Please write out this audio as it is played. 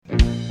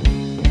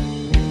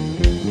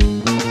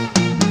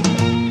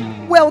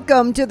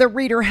Welcome to the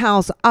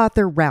ReaderHouse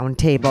Author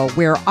Roundtable,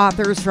 where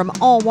authors from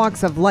all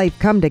walks of life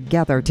come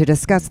together to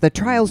discuss the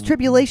trials,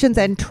 tribulations,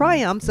 and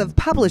triumphs of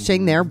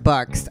publishing their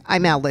books.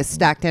 I'm Alice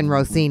Stockton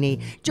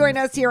Rossini. Join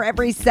us here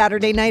every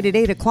Saturday night at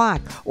 8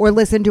 o'clock, or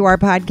listen to our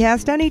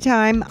podcast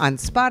anytime on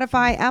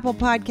Spotify, Apple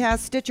Podcasts,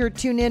 Stitcher,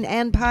 TuneIn,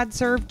 and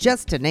PodServe,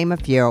 just to name a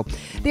few.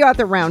 The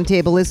Author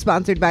Roundtable is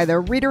sponsored by the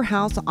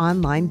ReaderHouse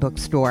online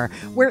bookstore,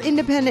 where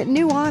independent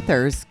new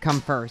authors come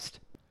first.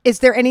 Is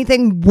there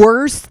anything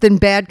worse than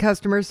bad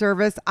customer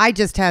service? I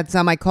just had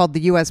some. I called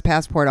the U.S.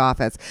 passport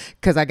office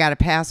because I got a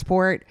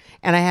passport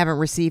and I haven't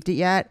received it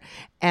yet.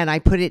 And I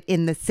put it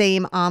in the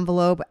same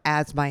envelope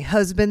as my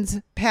husband's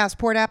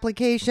passport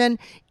application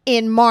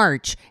in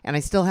March. And I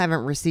still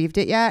haven't received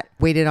it yet.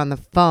 Waited on the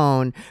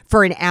phone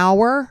for an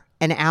hour.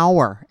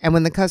 And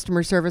when the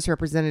customer service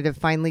representative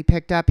finally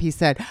picked up, he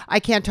said, I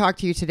can't talk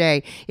to you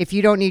today. If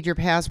you don't need your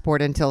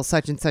passport until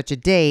such and such a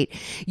date,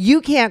 you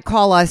can't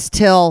call us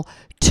till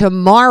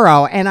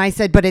tomorrow. And I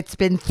said, but it's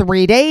been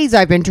 3 days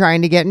I've been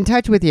trying to get in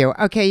touch with you.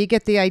 Okay, you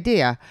get the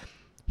idea.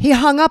 He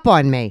hung up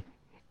on me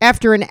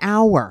after an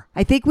hour.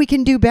 I think we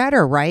can do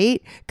better,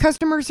 right?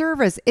 Customer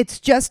service, it's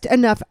just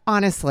enough,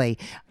 honestly,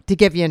 to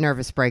give you a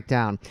nervous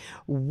breakdown.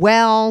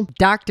 Well,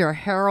 Dr.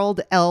 Harold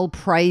L.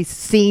 Price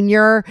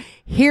Sr.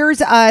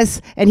 hears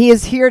us, and he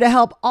is here to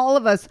help all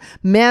of us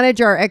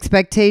manage our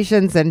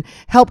expectations and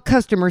help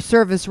customer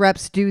service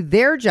reps do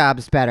their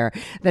jobs better.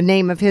 The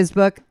name of his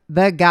book,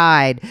 The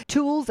Guide,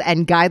 Tools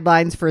and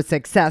Guidelines for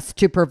Success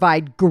to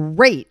Provide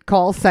Great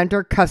Call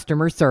Center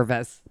Customer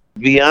Service.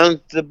 Be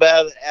honest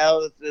about it,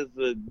 Alice, is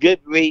a good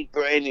read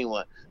for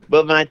anyone.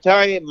 But my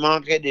target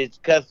market is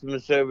customer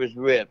service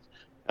reps.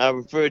 I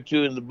refer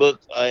to in the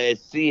book as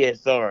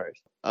CSRs.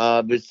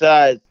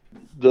 Besides,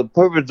 the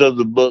purpose of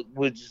the book,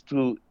 which is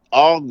to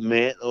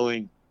augment or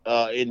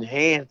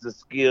enhance the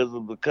skills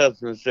of the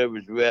customer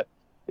service rep,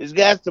 it's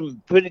got some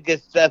pretty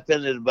good stuff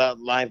in it about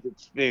life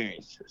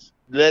experiences.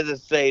 Let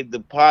us say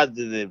the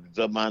positives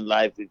of my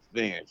life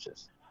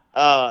experiences.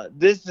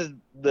 This is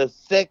the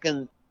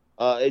second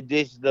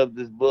edition of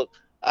this book.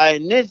 I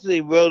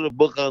initially wrote a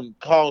book on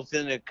call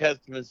center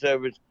customer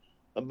service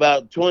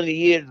about 20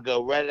 years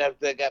ago, right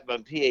after I got my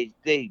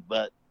PhD.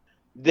 But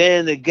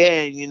then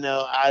again,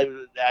 I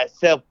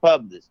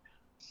self-published.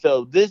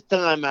 So this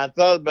time I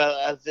thought about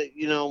it. I said,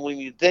 when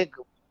you think,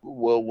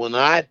 when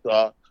I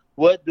thought,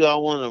 what do I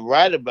want to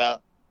write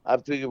about? I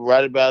figured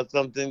write about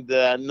something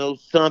that I know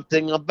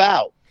something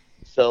about.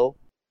 So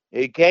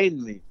it came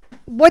to me.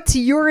 What's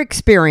your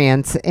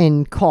experience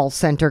in call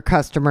center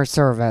customer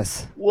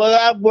service? Well,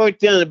 I've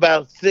worked in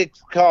about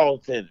 6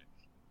 call centers.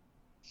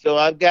 So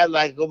I've got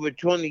like over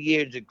 20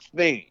 years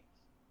experience.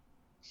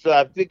 So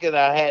I figured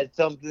I had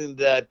something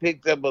that I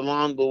picked up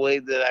along the way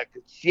that I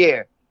could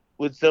share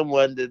with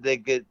someone that they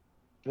could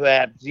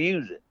perhaps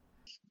use it.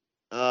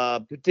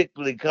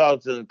 Particularly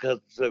call center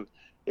customer service.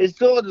 It's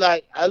sort of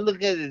like, I look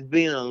at it as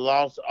being a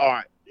lost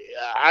art.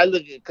 I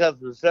look at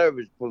customer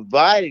service,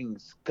 providing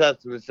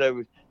customer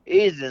service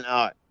is an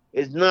art.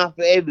 It's not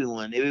for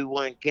everyone.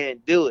 Everyone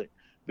can't do it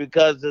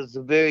because it's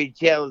a very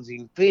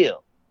challenging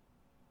field.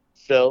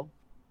 So,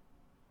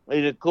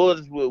 in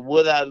accordance with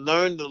what I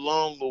learned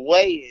along the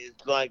way,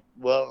 it's like,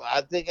 well,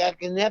 I think I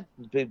can help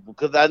some people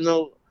because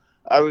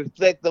I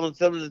reflect on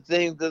some of the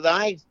things that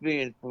I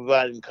experienced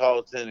providing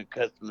call center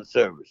customer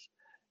service.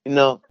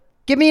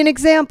 Give me an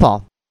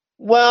example.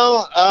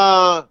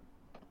 Well,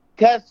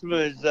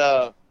 customers,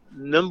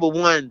 number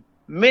one,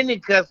 many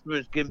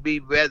customers can be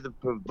rather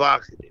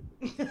provocative.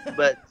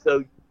 But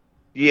so,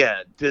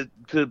 yeah,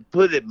 to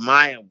put it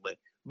mildly.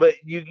 But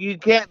you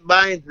can't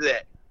buy into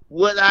that.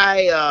 What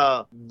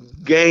I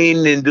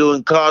gained in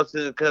doing call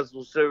center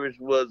customer service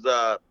was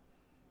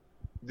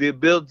the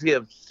ability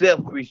of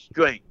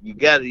self-restraint. You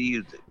got to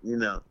use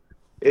it,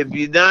 If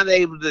you're not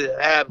able to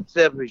have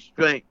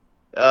self-restraint,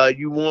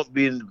 you won't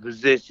be in the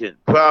position,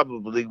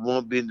 probably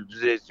won't be in the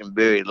position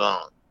very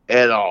long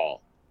at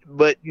all.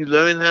 But you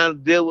learn how to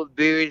deal with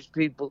various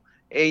people,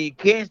 and you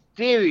can't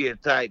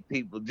stereotype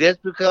people.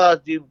 Just because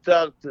you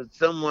talk to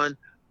someone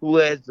who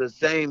has the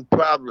same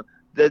problem,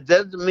 that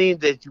doesn't mean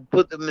that you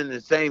put them in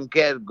the same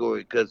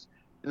category because,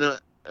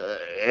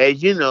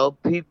 as you know,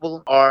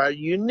 people are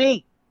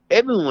unique.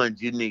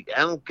 Everyone's unique. I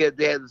don't care if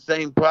they have the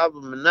same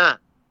problem or not.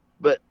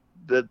 But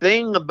the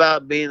thing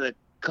about being a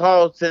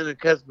call center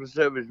customer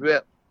service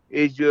rep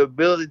is your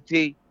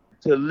ability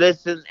to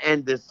listen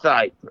and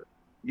decipher.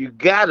 You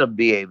got to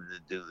be able to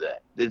do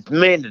that. It's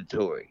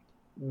mandatory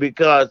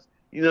because,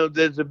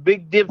 there's a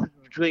big difference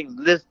between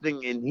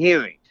listening and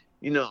hearing.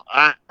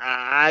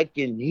 I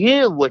can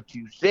hear what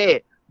you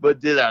said,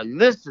 but did I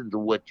listen to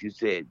what you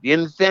said? Do you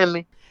understand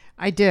me?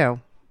 I do.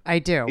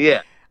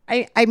 Yeah.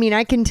 I mean,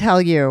 I can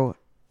tell you,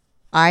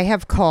 I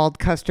have called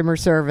customer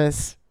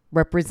service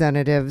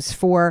representatives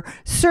for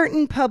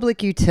certain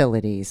public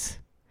utilities.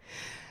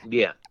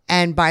 Yeah.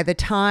 And by the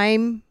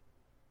time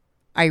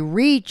I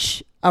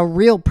reach a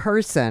real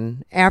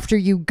person, after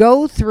you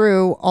go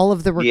through all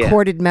of the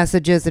recorded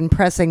messages and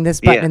pressing this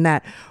button and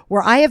that,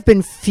 where I have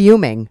been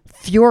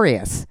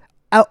furious,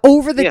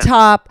 over the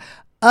top,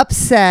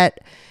 upset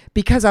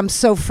because I'm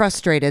so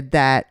frustrated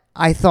that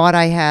I thought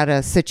I had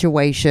a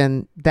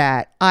situation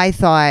that I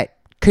thought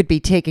could be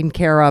taken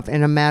care of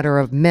in a matter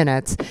of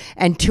minutes.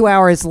 And 2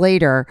 hours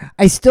later,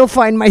 I still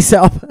find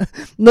myself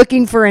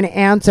looking for an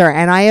answer.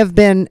 And I have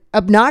been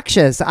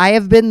obnoxious. I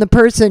have been the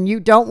person you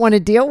don't want to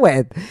deal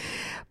with.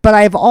 But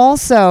I've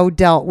also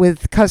dealt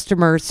with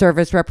customer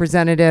service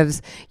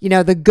representatives. You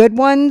know, the good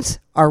ones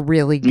are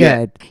really good.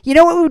 Yeah. You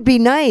know what would be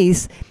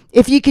nice?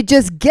 If you could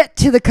just get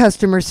to the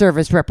customer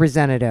service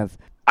representative.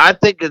 I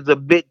think it's a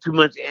bit too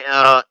much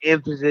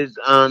emphasis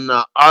on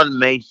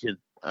automation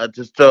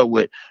to start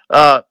with.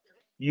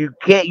 You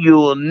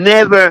will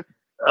never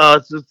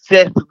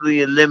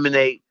successfully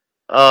eliminate,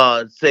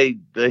 say,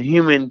 the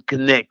human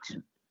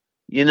connection.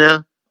 You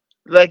know,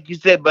 like you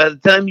said, by the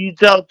time you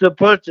talk to a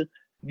person,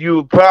 you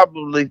were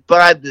probably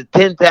 5 to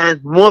 10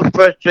 times more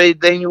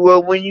frustrated than you were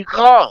when you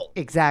called.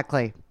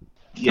 Exactly.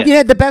 Yeah. You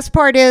know, the best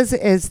part is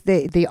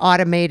the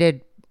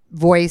automated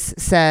voice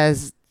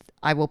says,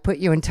 I will put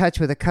you in touch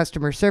with a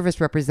customer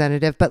service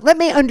representative, but let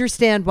me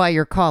understand why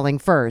you're calling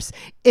first.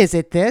 Is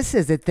it this?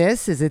 Is it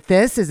this? Is it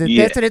this? Is it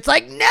this? And it's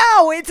like,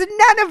 no, it's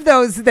none of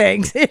those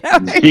things. You know?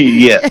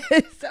 Yeah.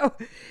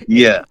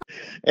 Yeah.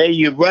 And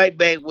you're right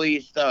back where you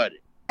started.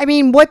 I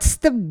mean, what's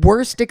the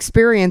worst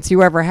experience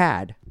you ever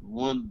had?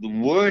 One of the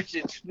worst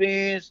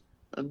experience,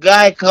 a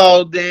guy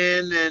called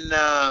in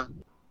and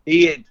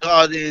he had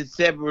called in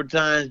several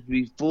times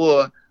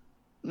before.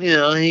 You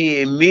know,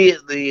 he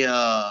immediately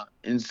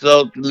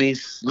insulted me,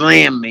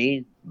 slammed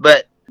me.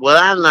 But what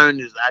I learned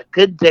is I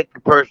couldn't take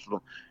it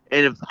personal.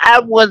 And if I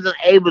wasn't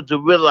able to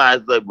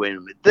realize, like, wait a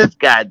minute, this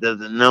guy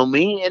doesn't know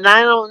me and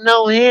I don't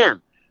know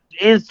him.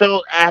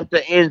 Insult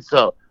after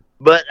insult.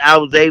 But I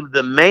was able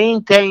to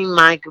maintain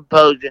my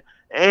composure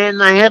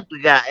and I helped the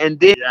guy. And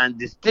then I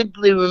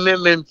distinctly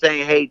remember him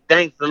saying, hey,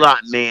 thanks a lot,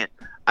 man.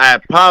 I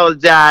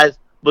apologize,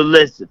 but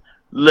listen,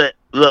 look,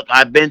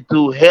 I've been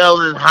through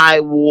hell and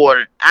high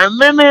water. I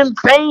remember him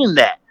saying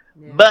that,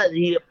 but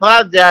he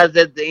apologized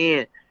at the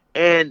end.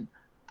 And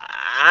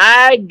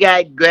I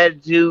got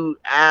gratitude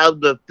out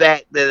of the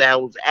fact that I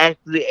was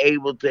actually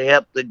able to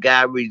help the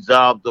guy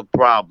resolve the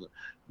problem.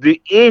 The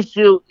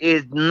issue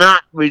is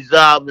not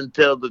resolved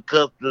until the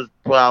customer's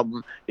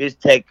problem is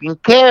taken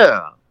care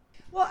of.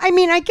 Well, I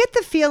mean, I get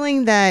the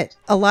feeling that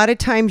a lot of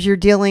times you're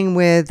dealing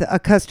with a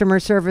customer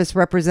service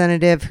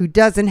representative who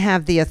doesn't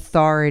have the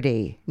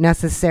authority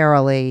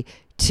necessarily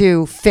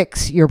to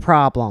fix your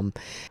problem.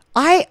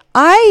 I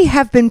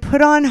have been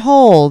put on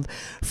hold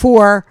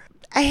for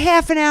a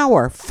half an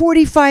hour,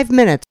 45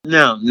 minutes.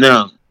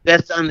 No,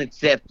 that's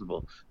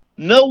unacceptable.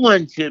 No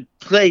one should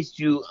place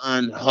you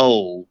on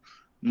hold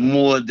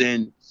more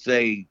than,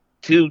 say,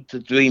 2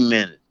 to 3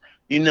 minutes.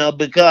 You know,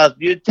 because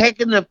you're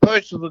taking the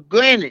person for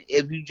granted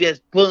if you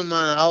just put them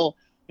on hold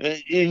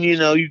and you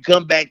know, you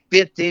come back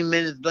 15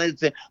 minutes later and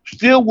say,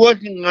 still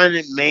working on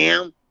it,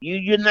 ma'am.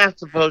 You're not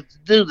supposed to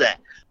do that.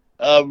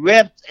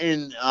 Reps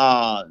in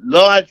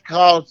large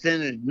call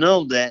centers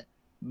know that,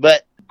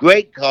 but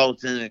great call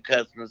center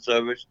customer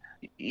service,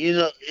 you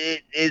know,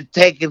 it's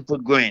taken for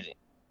granted.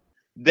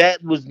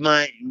 That was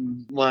my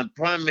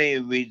primary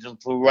reason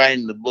for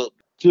writing the book.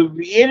 To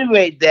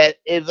reiterate that,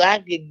 if I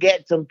could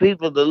get some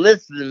people to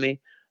listen to me,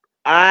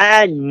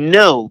 I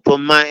know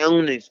from my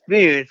own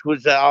experience,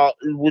 which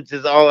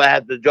is all I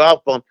have to draw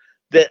from,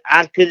 that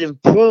I could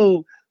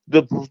improve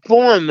the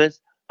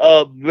performance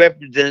of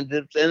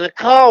representatives in a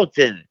call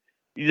center.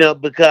 You know,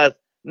 because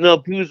you know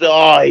people say,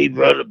 "Oh, he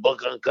wrote a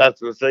book on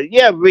customer service."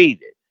 Yeah,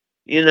 read it.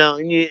 You know,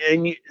 and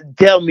you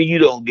tell me you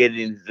don't get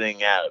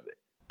anything out of it.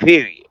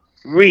 Period.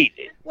 Read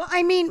it. Well,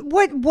 I mean,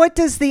 what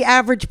does the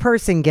average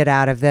person get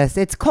out of this?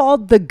 It's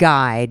called The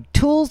Guide,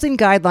 Tools and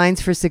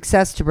Guidelines for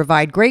Success to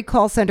Provide Great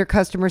Call Center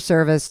Customer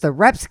Service, The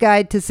Rep's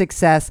Guide to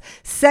Success,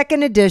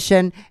 second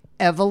edition,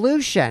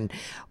 evolution.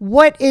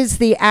 What is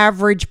the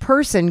average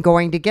person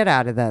going to get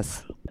out of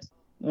this?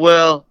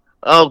 Well,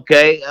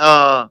 okay,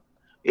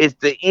 it's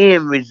the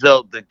end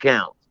result that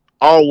counts.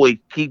 Always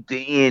keep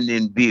the end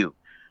in view.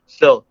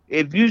 So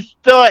if you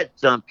start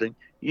something,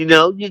 you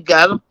know, you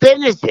gotta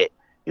finish it.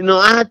 You know,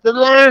 I had to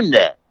learn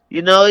that.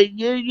 You know,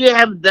 you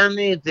haven't done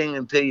anything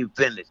until you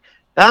finish.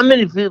 How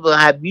many people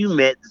have you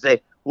met to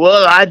say,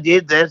 well, I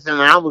did this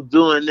and I was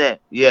doing that?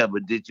 Yeah,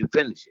 but did you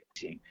finish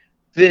it?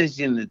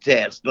 Finishing the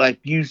task. Like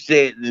you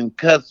said in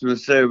customer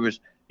service,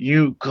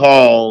 you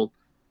called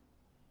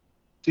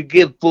to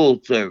give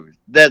full service.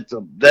 That's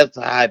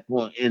a high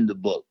point in the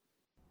book.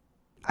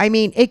 I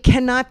mean, it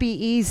cannot be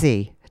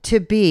easy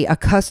to be a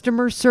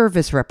customer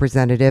service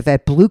representative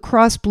at Blue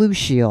Cross Blue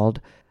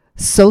Shield,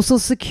 Social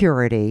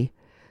Security,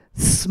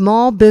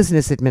 Small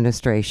Business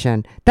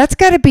Administration. That's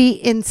got to be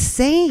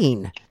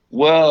insane.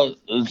 Well,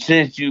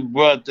 since you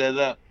brought that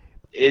up,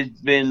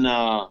 it's been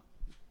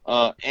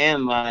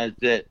analyzed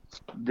that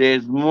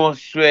there's more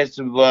stress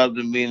involved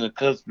in being a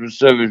customer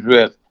service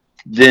rep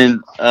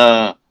than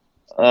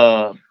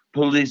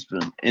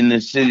policeman in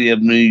the city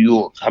of New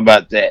York. How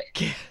about that?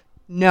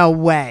 No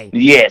way.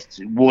 Yes,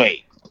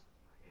 wait.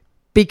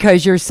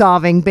 because you're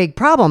solving big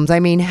problems. I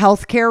mean,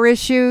 healthcare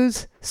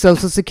issues,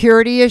 Social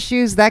Security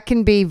issues, that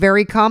can be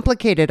very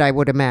complicated, I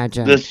would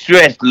imagine. The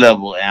stress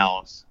level,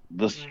 Alice.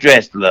 The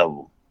stress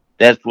level.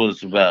 That's what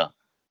it's about.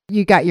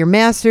 You got your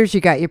master's,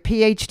 you got your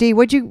PhD.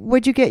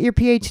 What'd you get your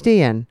PhD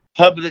in?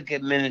 Public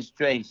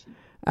administration.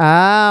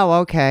 Oh,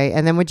 okay.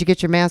 And then what'd you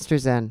get your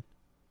master's in?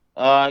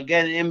 I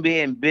got an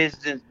MBA in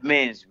business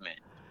management.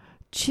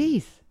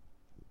 Jeez.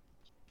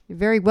 You're a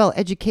very well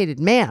educated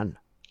man.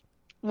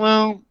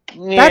 Well,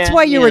 yeah, that's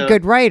why you're a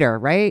good writer,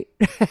 right?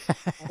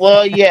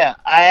 Well, yeah.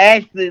 I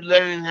actually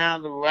learned how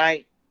to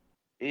write.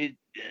 It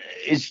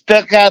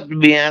stuck out to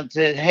me. I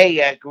said,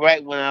 hey, I could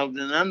write when I was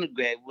in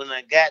undergrad. When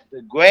I got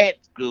to grad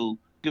school,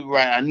 I could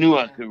write. I knew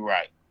I could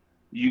write.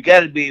 You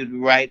got to be able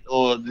to write,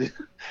 or the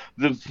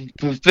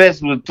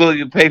professor will throw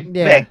your paper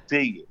back to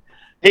you.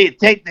 Hey,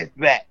 take this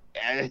back.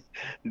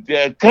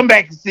 Come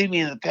back and see me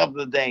in a couple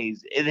of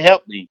days. It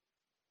helped me.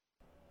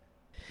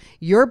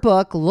 Your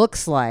book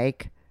looks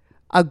like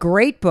a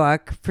great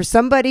book for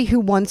somebody who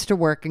wants to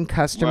work in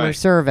customer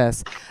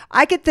service.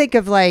 I could think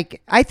of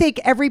I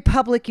think every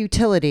public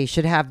utility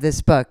should have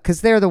this book because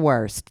they're the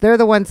worst. They're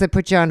the ones that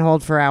put you on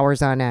hold for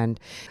hours on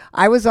end.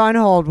 I was on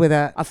hold with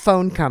a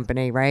phone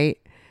company, right?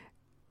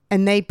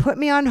 And they put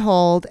me on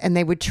hold and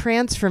they would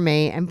transfer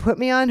me and put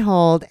me on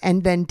hold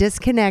and then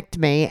disconnect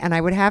me and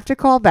I would have to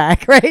call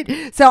back,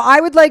 right? So I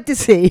would like to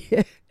see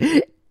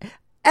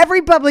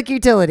every public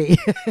utility,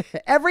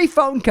 every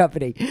phone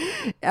company,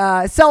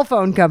 cell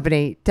phone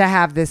company to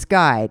have this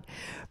guide.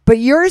 But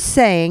you're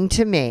saying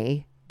to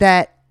me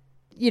that,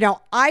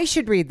 I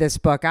should read this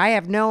book. I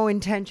have no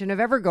intention of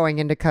ever going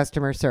into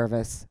customer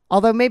service,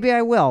 although maybe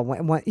I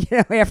will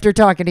after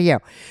talking to you.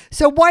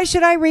 So why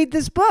should I read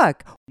this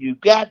book? You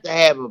got to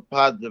have a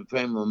positive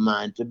frame of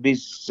mind to be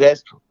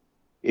successful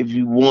if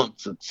you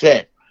want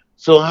success.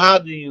 So how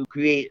do you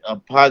create a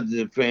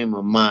positive frame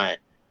of mind?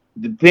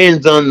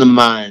 Depends on the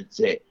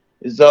mindset.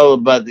 It's all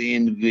about the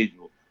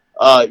individual.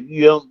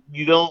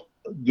 You don't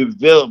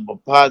develop a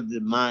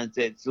positive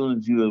mindset as soon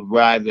as you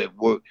arrive at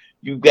work.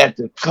 You got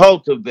to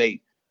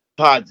cultivate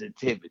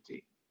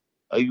positivity.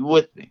 Are you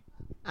with me?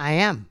 I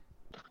am.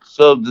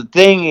 So the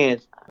thing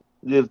is,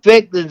 the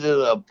effectiveness of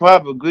a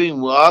proper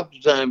greeting will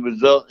oftentimes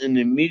result in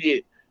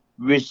immediate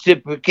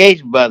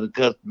reciprocation by the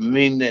customer,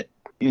 meaning that,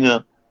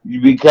 you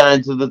be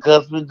kind to the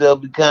customer, they'll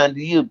be kind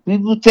to you.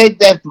 People take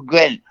that for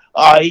granted.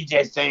 Oh, he's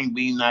just saying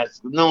be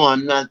nice. No,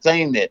 I'm not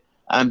saying that.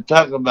 I'm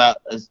talking about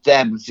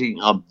establishing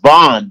a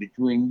bond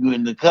between you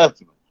and the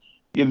customer.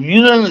 If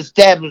you don't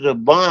establish a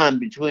bond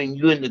between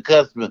you and the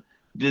customer,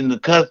 then the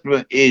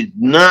customer is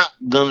not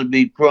going to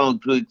be prone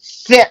to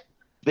accept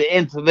the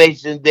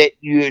information that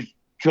you're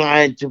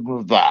trying to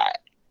provide.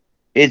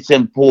 It's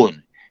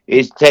important.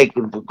 It's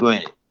taken for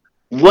granted.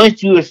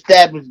 Once you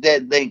establish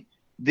that thing,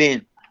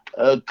 then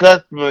a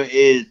customer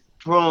is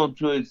prone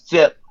to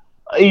accept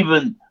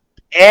even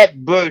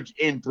adverse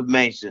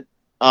information,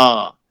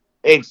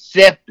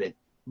 accept it.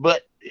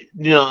 But,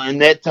 and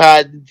that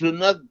ties into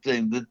another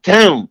thing, the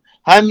tone.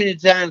 How many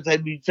times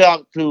have you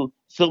talked to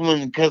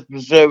someone in customer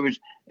service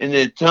and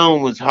their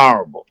tone was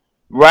horrible?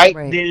 Right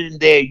then and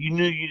there, you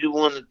knew you didn't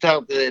want to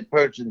talk to that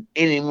person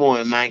anymore.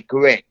 Am I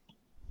correct?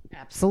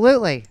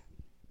 Absolutely.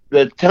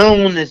 The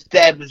tone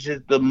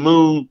establishes the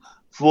mood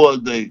for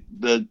the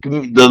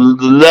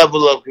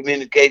level of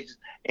communication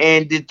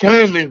and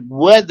determines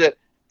whether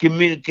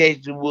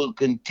communication will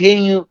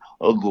continue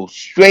or go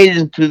straight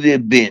into the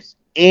abyss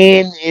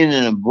in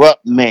an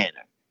abrupt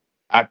manner.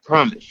 I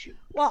promise you.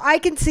 Well, I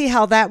can see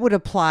how that would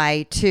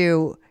apply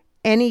to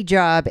any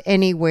job,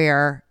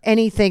 anywhere,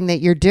 anything that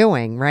you're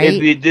doing, right?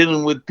 If you're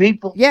dealing with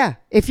people? Yeah.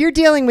 If you're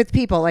dealing with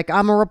people, like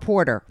I'm a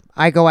reporter.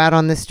 I go out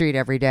on the street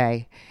every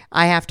day.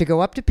 I have to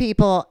go up to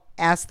people,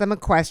 ask them a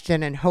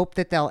question, and hope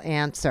that they'll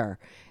answer.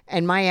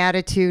 And my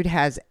attitude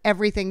has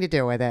everything to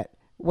do with it.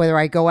 Whether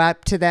I go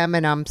up to them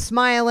and I'm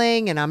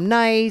smiling and I'm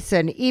nice,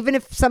 and even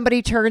if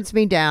somebody turns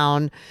me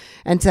down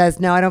and says,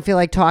 no, I don't feel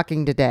like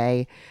talking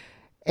today,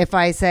 if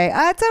I say,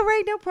 it's all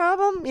right, no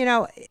problem,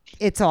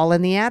 it's all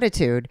in the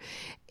attitude.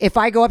 If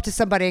I go up to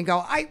somebody and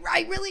go,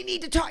 I really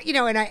need to talk,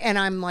 and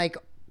I'm like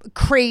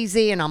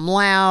crazy and I'm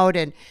loud,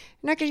 and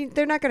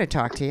they're not going to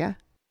talk to you.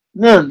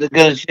 No, they're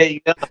going to shut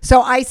you up.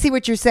 So I see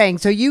what you're saying.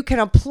 So you can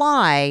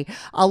apply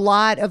a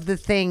lot of the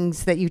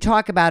things that you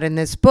talk about in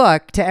this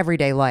book to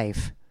everyday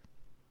life.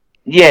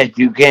 Yes,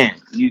 you can.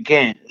 You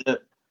can.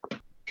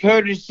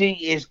 Courtesy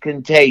is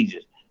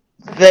contagious.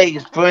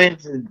 For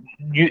instance,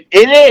 it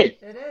is.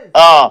 It is.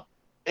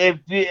 If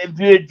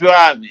you're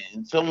driving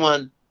and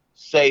someone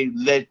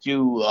let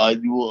you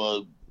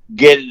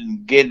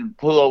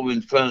pull over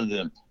in front of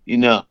them,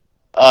 you're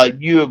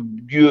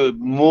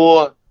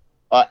more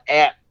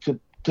apt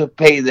to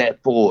pay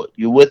that forward.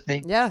 You with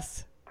me?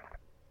 Yes,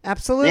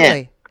 absolutely.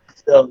 Yeah.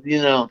 So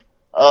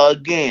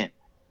again,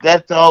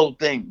 that's the whole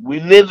thing. We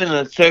live in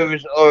a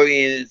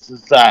service-oriented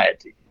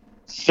society,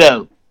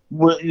 so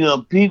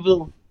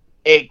people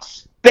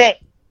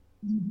expect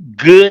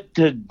good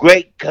to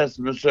great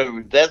customer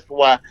service. That's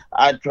why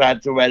I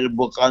tried to write a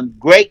book on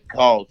great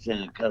call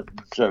center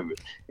customer service.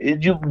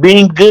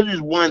 Being good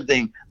is one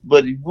thing,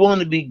 but if you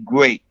want to be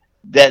great,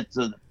 that's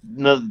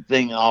another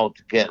thing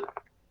altogether.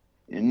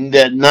 And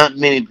that not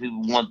many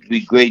people want to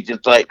be great,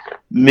 just like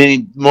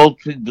most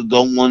people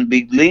don't want to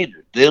be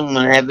leaders. They don't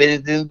want to have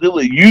anything to do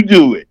with it. You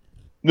do it.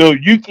 No,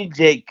 you can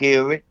take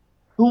care of it.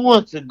 Who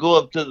wants to go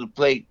up to the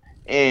plate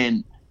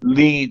and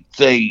lead,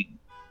 say,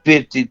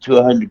 50 to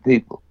 100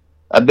 people?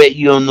 I bet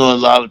you don't know a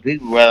lot of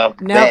people right off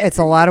the No, bat. it's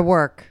a lot of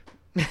work.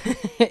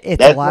 It's a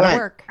That's lot of right.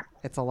 work.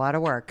 It's a lot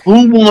of work.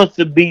 Who wants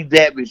to be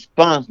that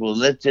responsible?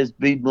 Let's just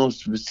be more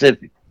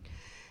specific.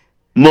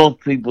 Most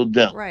people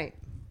don't. Right.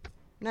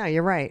 No,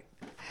 you're right.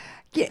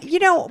 You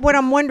know, what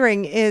I'm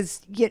wondering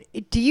is,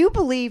 do you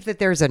believe that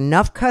there's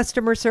enough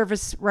customer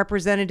service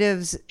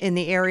representatives in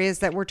the areas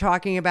that we're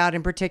talking about,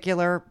 in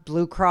particular,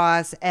 Blue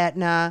Cross,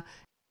 Aetna?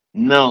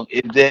 No,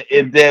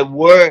 if there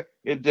were,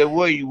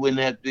 you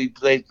wouldn't have to be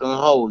placed on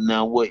hold.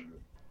 Now, would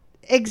you?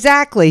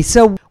 Exactly.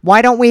 So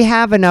why don't we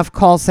have enough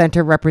call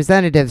center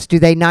representatives? Do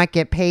they not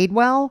get paid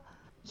well?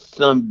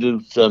 Some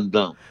do, some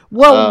don't.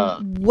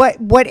 Well,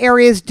 what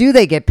areas do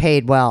they get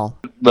paid well?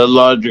 The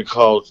larger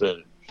call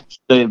centers,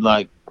 say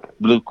like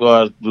Blue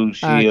Cross, Blue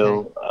Okay.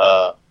 Shield,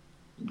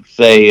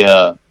 say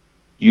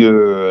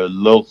your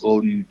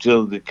local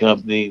utility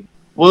company.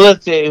 Well,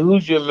 let's say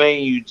who's your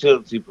main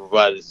utility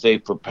provider, say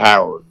for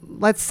power.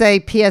 Let's say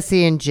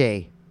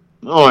PSE&G.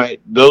 All right,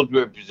 those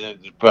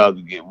representatives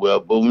probably get well,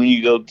 but when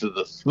you go to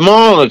the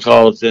smaller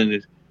call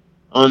centers,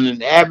 on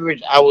an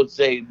average, I would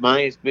say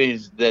my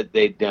experience is that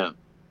they don't.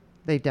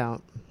 They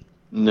don't.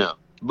 No,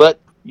 but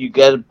you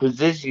got to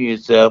position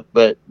yourself.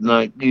 But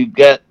like you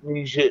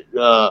should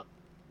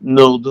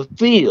know the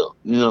field.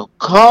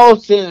 Call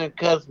center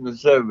customer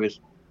service.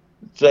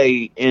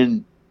 Say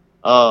in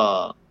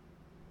uh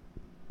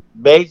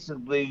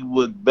basically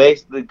what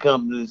basically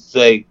companies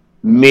say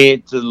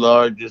mid to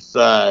larger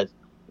size.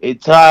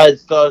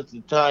 Starts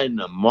to tie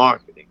into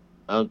marketing.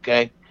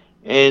 Okay,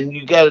 and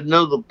you got to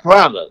know the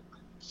product.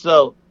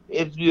 So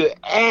if you're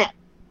apt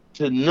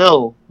to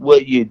know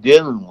what you're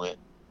dealing with,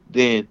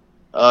 then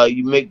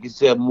you make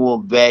yourself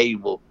more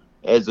valuable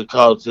as a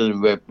call center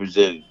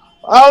representative.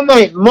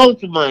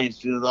 Most of my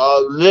experience,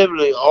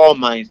 literally all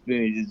my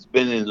experience, has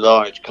been in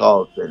large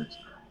call centers,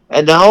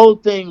 and the whole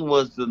thing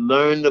was to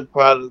learn the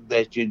product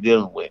that you're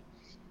dealing with.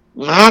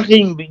 How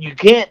can you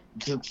can't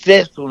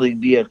successfully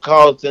be a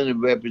call center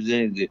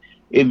representative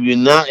if you're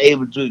not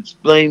able to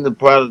explain the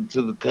product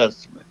to the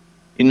customer?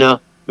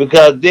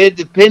 Because they're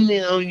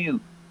depending on you.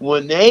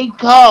 When they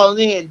call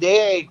in,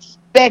 they're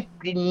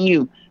expecting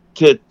you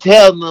to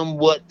tell them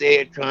what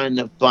they're trying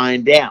to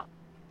find out.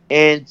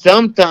 And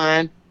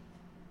sometimes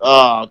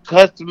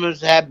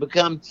customers have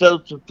become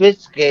so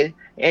sophisticated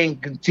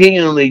and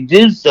continually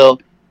do so,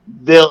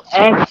 they'll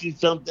ask you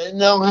something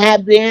and they'll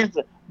have the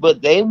answer,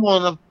 but they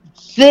want to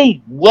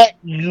see what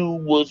you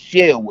will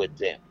share with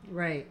them.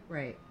 Right,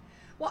 right.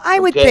 Well, I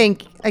would Okay?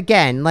 think,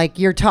 again, like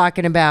you're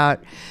talking about,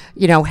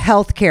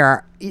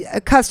 healthcare.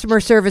 A customer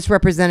service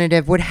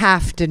representative would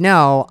have to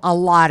know a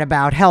lot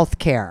about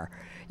healthcare.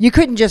 You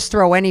couldn't just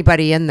throw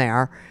anybody in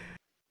there.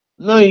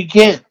 No, you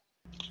can't.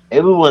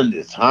 Everyone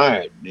that's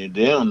hired, they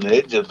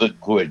just look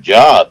for a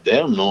job. They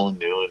don't know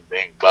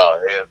anything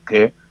about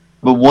healthcare.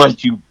 But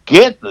once you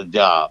get the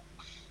job,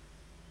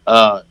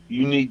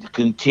 you need to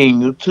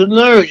continue to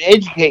learn,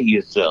 educate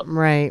yourself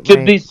Right, to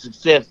right. be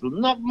successful.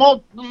 Not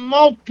most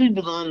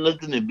people aren't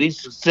looking to be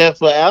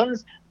successful,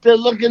 Alice. They're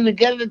looking to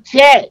get a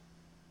check.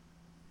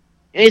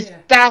 It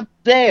Yeah. stops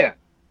there.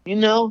 You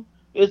know,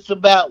 it's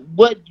about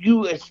what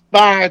you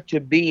aspire to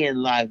be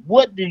in life.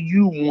 What do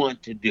you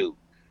want to do?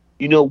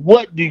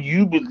 What do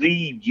you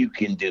believe you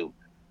can do?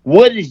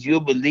 What is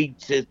your belief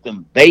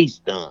system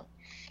based on?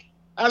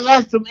 I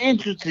got some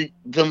interesting,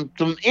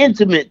 some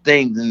intimate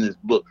things in this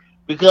book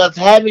because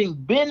having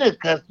been a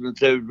customer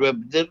service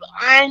representative,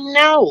 I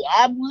know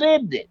I've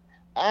lived it,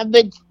 I've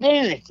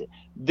experienced it.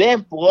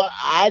 Therefore,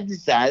 I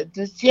decided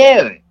to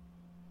share it.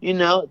 I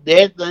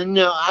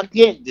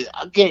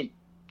can't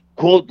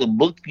quote the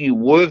book to you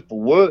word for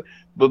word,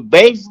 but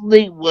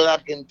basically, what I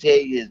can tell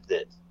you is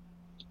this: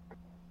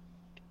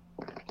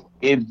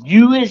 if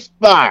you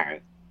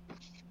aspire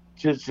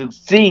to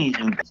succeed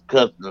in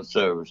customer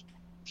service.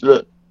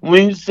 Look,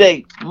 when you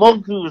say,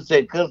 most people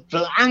say customer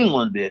service, I don't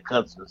want to be a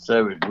customer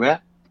service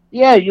rep.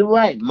 Yeah, you're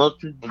right. Most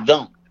people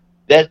don't.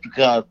 That's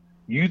because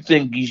you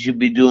think you should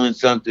be doing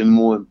something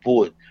more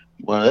important.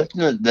 Well, that's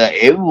not that.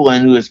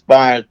 Everyone who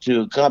aspires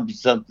to accomplish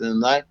something in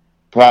life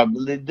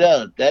probably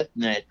does. That's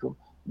natural.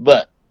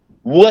 But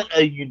what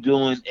are you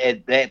doing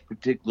at that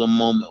particular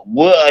moment?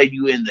 Where are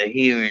you in the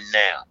here and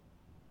now?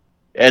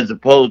 As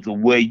opposed to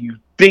where you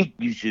think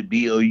you should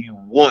be or you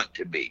want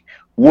to be.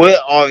 Where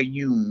are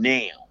you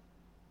now?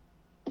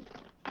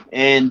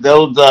 And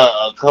those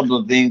are a couple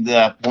of things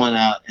that I point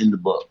out in the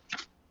book.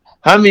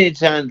 How many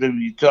times have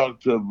you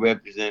talked to a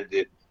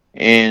representative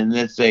and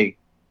let's say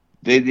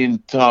they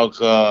didn't talk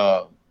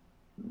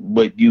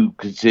what you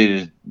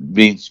consider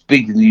being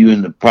speaking to you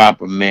in the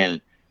proper manner?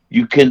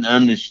 you couldn't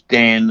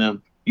understand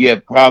them, you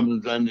had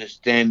problems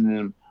understanding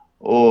them,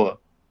 or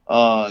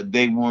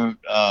they weren't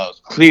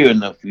clear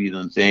enough for you. Know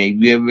what I'm saying?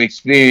 Have you ever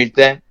experienced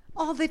that?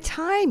 All the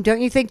time.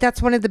 Don't you think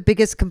that's one of the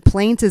biggest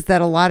complaints is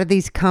that a lot of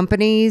these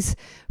companies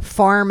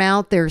farm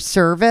out their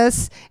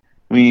service?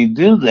 When you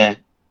do that,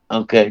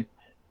 okay,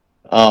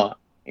 uh,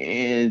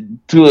 and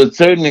to a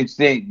certain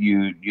extent,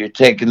 you're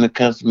taking the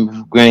customer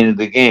for granted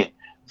again.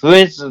 For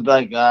instance,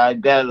 like I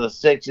got a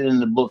section in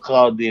the book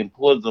called "The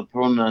Importance of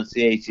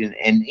Pronunciation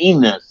and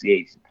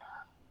Enunciation."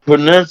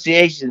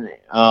 Pronunciation,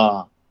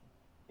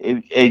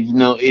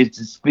 is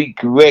to speak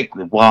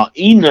correctly, while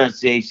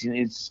enunciation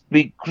is to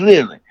speak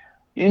clearly.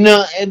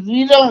 If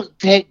you don't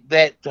take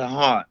that to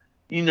heart,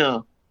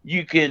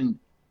 you can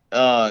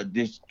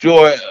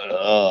destroy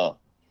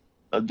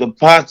the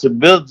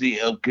possibility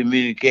of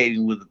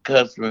communicating with the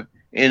customer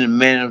in a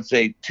manner of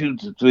say 2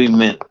 to 3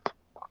 minutes.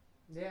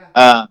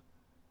 Yeah.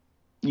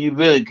 You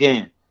really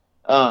can.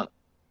 Uh,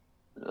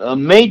 a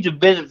major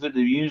benefit of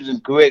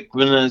using correct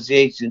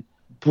pronunciation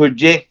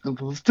projects the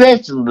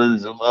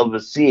professionalism of a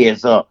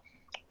CSR,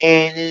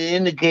 and it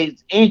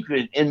indicates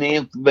interest in the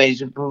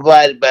information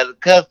provided by the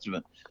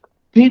customer.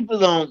 People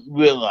don't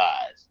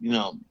realize,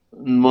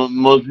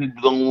 most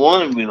people don't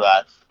want to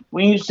realize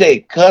when you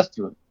say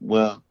customer.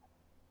 Well,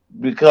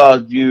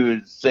 because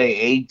you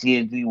say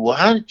AT&T. Well,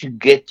 how did you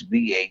get to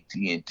be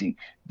AT&T?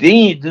 Then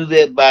you do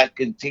that by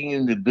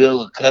continuing to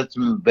build a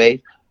customer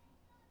base.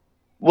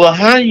 Well,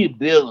 how do you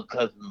build a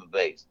customer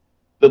base?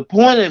 The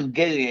point I'm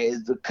getting at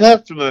is the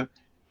customer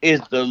is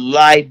the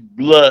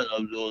lifeblood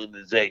of the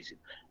organization.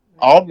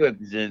 All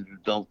representatives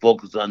don't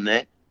focus on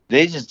that.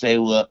 They just say,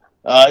 well,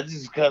 this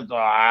is because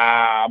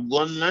I'm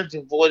going to lunch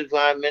in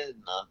 45 minutes.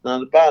 No, it's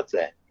not about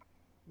that.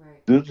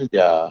 Right. Do the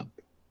job.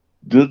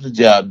 Do the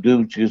job. Do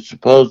what you're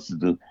supposed to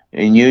do.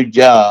 And your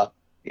job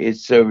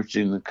is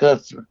servicing the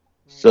customer.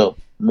 Right. So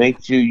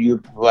make sure you're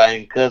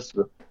providing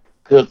customer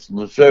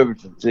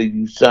service until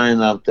you sign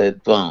off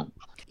that phone.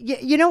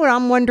 You know what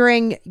I'm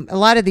wondering? A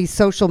lot of these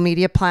social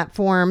media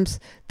platforms,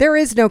 there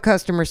is no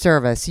customer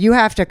service. You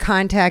have to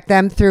contact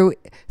them through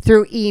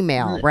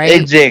email, right?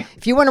 Exactly.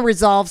 If you want to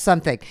resolve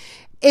something.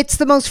 It's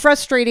the most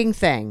frustrating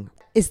thing.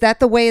 Is that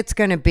the way it's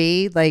going to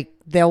be? Like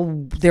there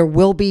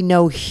will be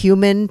no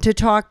human to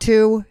talk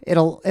to.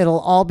 It'll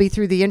all be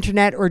through the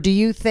internet, or do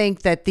you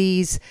think that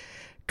these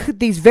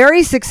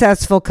very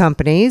successful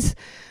companies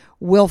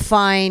will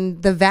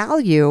find the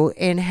value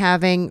in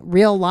having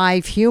real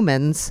live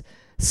humans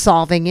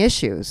solving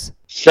issues?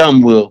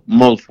 Some will,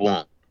 most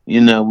won't.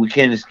 We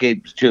can't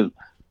escape the truth.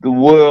 The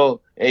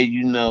world, as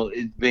you know,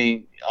 is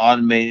being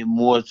automated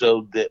more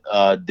so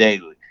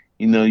daily.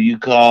 You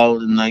call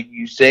and like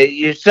you say it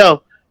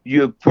yourself,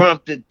 you're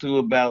prompted through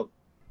about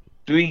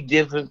 3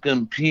 different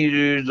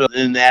computers,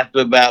 and after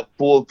about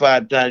 4 or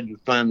 5 times, you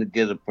finally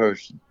get a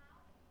person.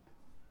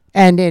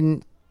 And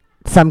in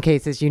some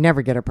cases, you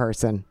never get a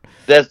person.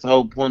 That's the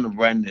whole point of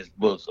writing this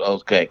book.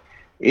 Okay,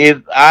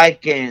 if I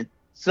can,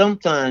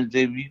 sometimes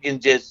if you can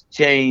just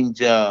change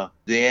the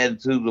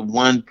attitude of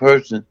one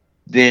person,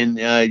 then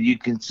you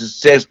can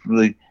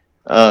successfully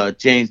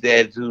change the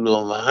attitude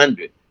of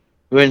 100.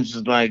 For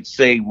instance, like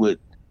say with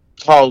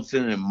call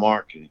center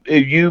marketing,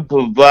 if you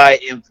provide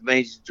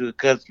information to a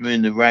customer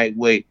in the right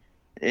way,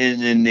 and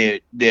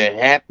then they're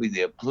happy,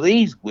 they're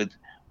pleased with,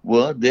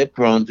 well, they're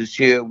prone to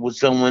share it with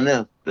someone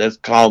else. That's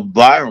called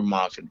viral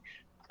marketing.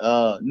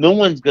 No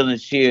one's gonna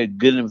share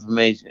good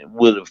information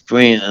with a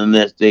friend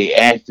unless they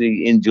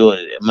actually enjoy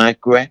it. Am I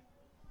correct?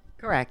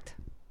 Correct.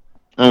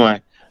 All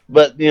right,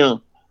 but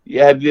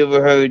have you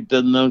ever heard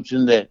the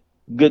notion that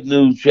good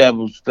news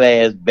travels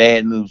fast,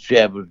 bad news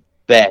travels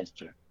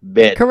faster,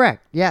 better?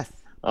 Correct. Yes.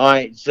 All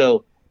right,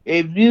 so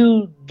if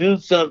you do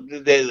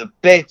something that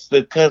affects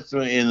the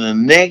customer in a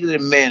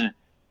negative manner,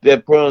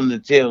 they're prone to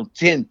tell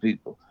 10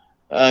 people.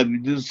 If you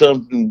do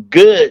something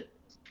good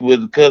where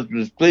the customer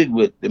is pleased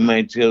with, they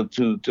might tell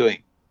 2 or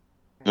 3.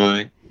 All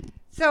right.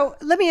 So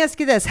let me ask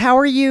you this. How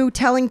are you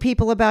telling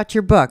people about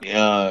your book?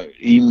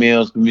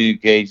 Emails,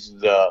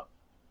 communications,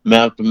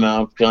 mouth to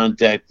mouth,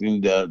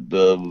 contacting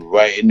the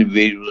right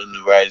individual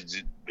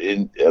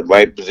in the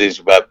right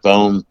position by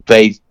phone,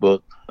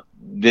 Facebook.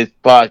 This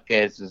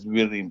podcast is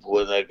really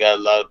important. I got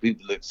a lot of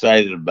people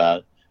excited about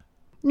it.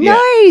 Yeah,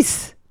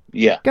 Nice.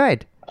 yeah.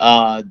 Good.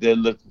 They're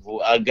looking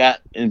for.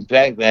 In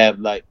fact, I have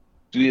like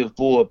 3 or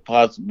 4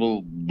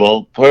 possible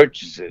bulk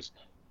purchases,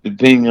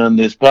 depending on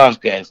this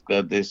podcast.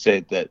 Because they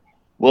said that,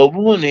 well, we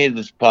want to hear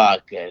this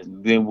podcast,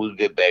 and then we'll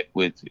get back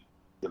with you.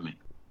 I mean,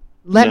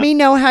 Let me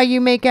know how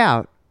you make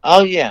out.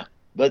 oh yeah,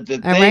 but the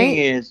All thing right.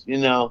 is,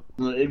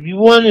 if you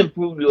want to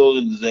improve your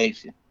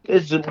organization,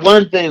 it's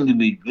one thing to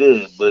be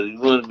good, but if you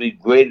want to be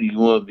greater, you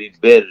want to be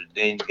better,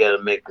 then you got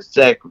to make a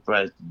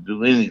sacrifice to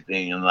do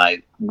anything in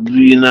life. Do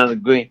you not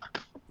agree?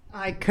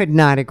 I could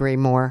not agree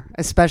more,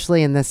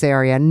 especially in this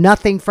area.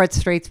 Nothing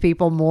frustrates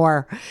people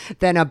more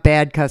than a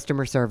bad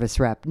customer service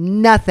rep.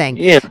 Nothing.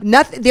 Yeah.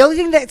 Nothing. The only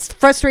thing that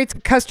frustrates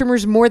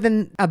customers more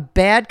than a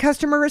bad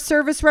customer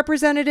service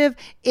representative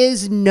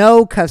is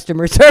no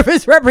customer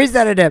service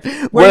representative.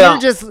 Where Well,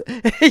 you're just,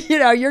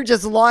 you're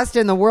just lost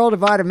in the world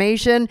of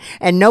automation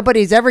and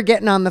nobody's ever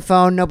getting on the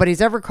phone. Nobody's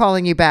ever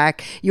calling you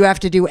back. You have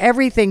to do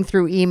everything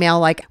through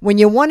email. Like when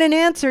you want an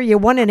answer, you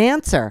want an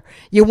answer.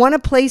 You want a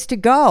place to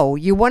go.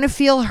 You want to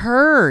feel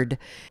heard.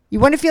 You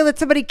want to feel that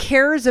somebody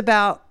cares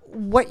about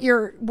what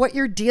you're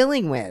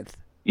dealing with.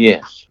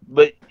 yes,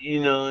 but you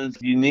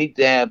need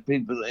to have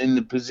people in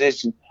the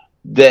position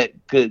that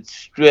could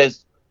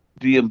stress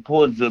the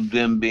importance of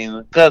them being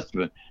a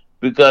customer.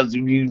 Because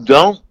if you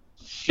don't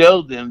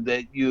show them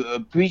that you're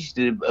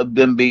appreciative of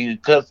them being a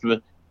customer,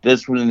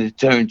 that's when they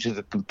turn to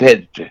the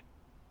competitor.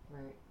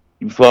 Right.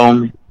 You follow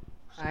me?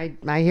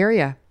 I hear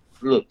you.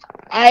 Look,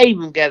 I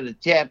even got a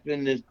chapter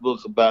in this book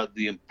about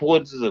the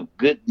importance of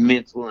good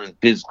mental and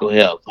physical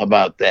health. How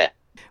about that?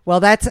 Well,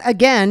 that's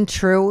again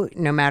true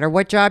no matter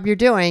what job you're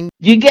doing.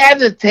 You got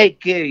to take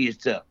care of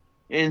yourself.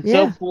 And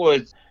so Yeah.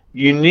 forth,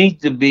 you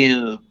need to be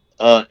in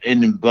an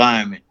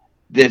environment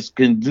that's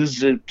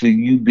conducive to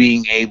you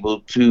being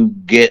able to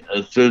get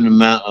a certain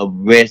amount of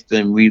rest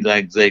and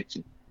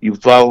relaxation. You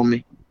follow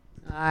me?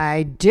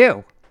 I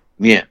do.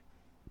 Yeah.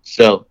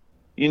 So,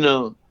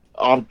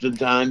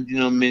 oftentimes,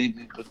 many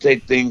people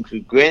take things for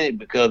granted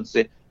because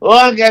they say, oh,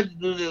 I got to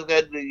do this, I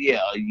got to do that. Yeah,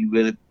 are you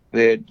really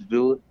prepared to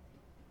do it?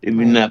 If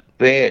you're Right. not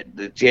prepared,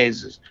 the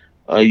chances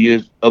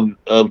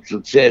of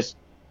success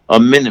are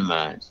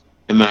minimized.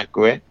 Am I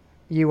correct?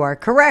 You are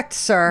correct,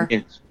 sir.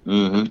 Yes.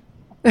 Mm-hmm.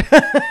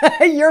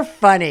 You're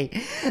funny.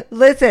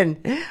 Listen,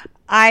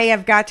 I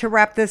have got to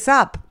wrap this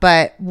up,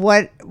 but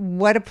what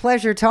a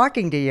pleasure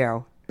talking to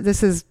you.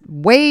 This is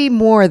way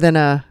more than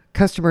a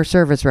customer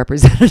service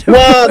representative.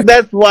 Well,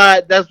 that's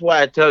why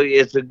I tell you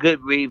it's a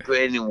good read for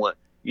anyone.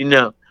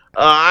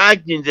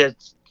 I can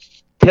just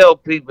tell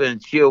people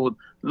and share with.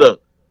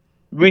 Look,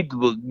 read the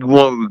book. You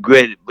won't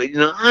regret it. But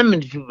how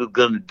many people are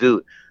gonna do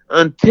it?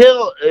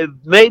 Until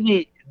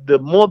maybe the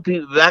more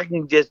people, if I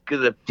can just get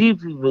a few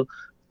people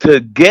to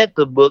get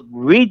the book,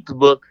 read the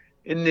book,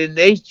 and then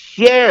they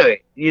share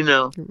it.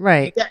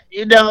 Right.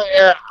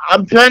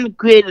 I'm trying to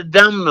create a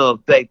domino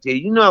effect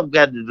here. I've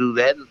got to do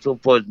that. And so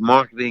far as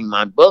marketing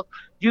my book,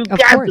 you Of got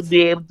to course.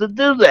 be able to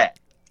do that.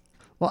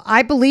 Well,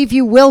 I believe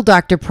you will,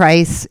 Dr.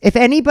 Price. If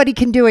anybody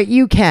can do it,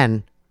 you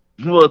can.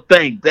 Well,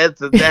 thanks.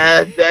 That's a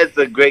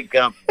great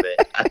compliment.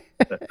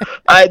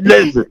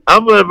 Listen.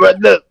 I'm gonna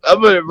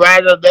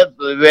write on that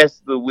for the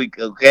rest of the week.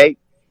 Okay.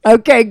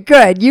 Okay,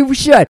 good. You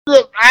should.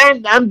 Look,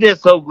 I'm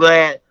just so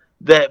glad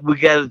that we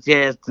got a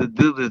chance to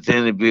do this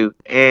interview,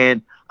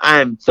 and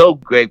I'm so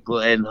grateful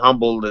and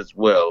humbled as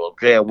well.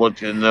 Okay, I want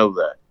you to know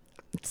that.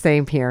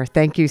 Same here.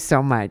 Thank you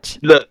so much.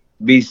 Look,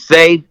 be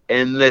safe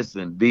and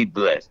listen. Be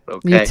blessed. You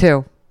Okay.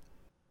 too.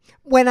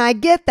 When I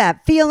Get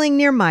That Feeling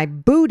Near My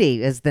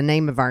Booty is the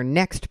name of our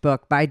next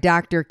book by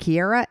Dr.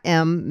 Kiera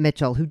M.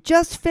 Mitchell, who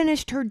just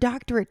finished her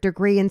doctorate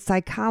degree in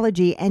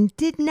psychology and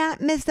did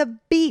not miss a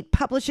beat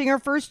publishing her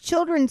first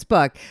children's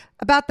book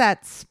about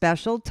that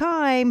special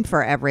time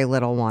for every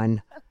little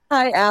one.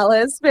 Hi,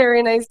 Alice.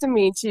 Very nice to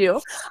meet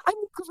you. I'm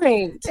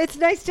great. It's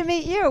nice to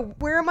meet you.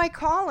 Where am I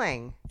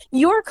calling?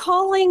 You're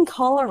calling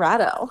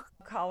Colorado.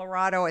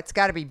 Colorado. It's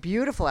got to be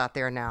beautiful out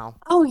there now.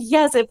 Oh,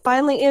 yes, it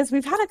finally is.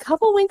 We've had a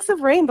couple weeks of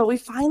rain, but we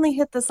finally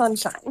hit the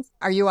sunshine.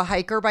 Are you a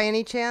hiker by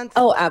any chance?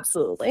 Oh,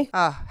 absolutely.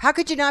 How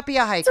could you not be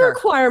a It's a hiker?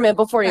 requirement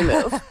before you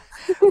move.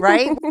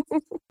 Right?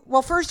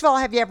 Well, first of all,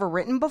 have you ever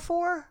written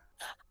before?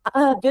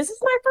 This is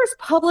my first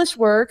published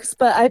works,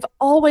 but I've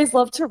always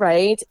loved to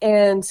write.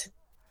 And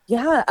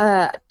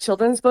yeah,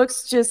 children's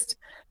books just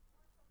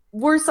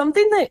were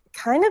something that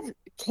kind of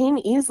came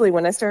easily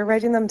when I started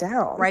writing them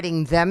down.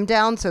 Writing them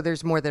down so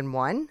there's more than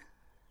one?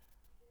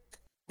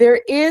 There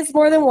is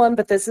more than one,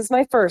 but this is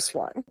my first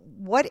one.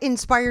 What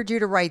inspired you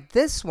to write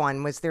this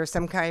one? Was there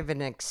some kind of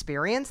an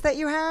experience that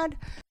you had?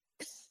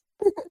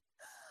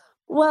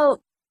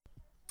 Well,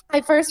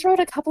 I first wrote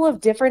a couple of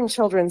different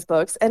children's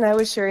books, and I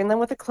was sharing them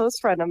with a close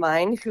friend of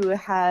mine who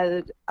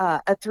had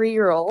a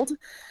 3-year-old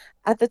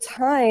at the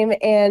time,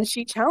 and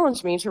she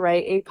challenged me to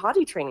write a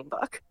potty training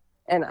book.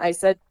 And I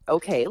said,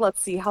 okay,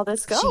 let's see how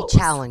this goes. She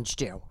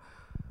challenged you.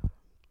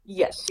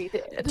 Yes, she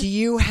did. Do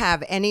you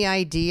have any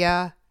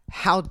idea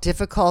how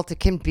difficult it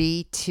can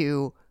be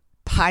to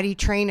potty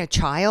train a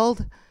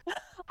child?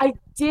 I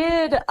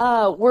did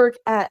work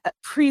at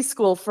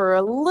preschool for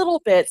a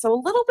little bit, so a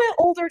little bit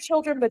older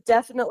children, but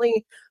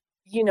definitely,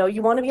 you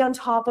want to be on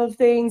top of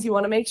things. You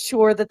want to make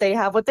sure that they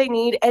have what they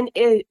need. And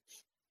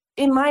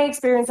in my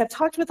experience, I've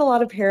talked with a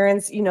lot of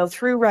parents,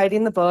 through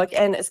writing the book,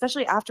 and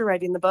especially after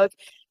writing the book.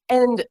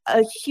 And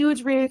a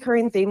huge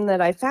reoccurring theme that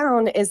I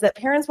found is that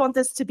parents want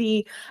this to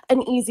be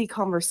an easy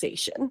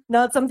conversation,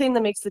 not something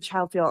that makes the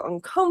child feel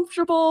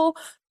uncomfortable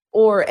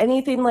or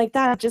anything like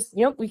that. Just,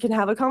 we can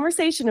have a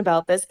conversation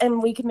about this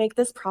and we can make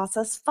this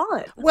process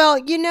fun. Well,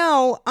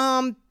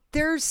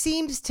 There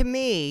seems to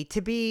me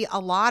to be a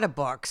lot of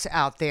books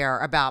out there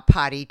about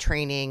potty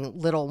training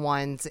little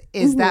ones.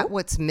 Is that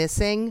what's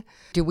missing?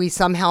 Do we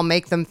somehow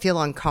make them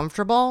feel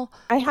uncomfortable?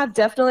 I have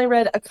definitely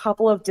read a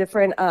couple of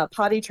different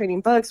potty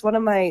training books. One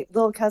of my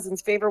little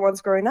cousin's favorite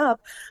ones growing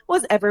up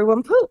was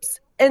Everyone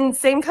Poops. And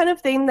same kind of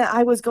thing that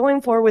I was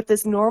going for with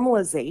this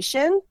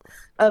normalization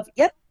of,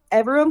 yep,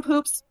 everyone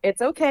poops.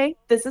 It's okay.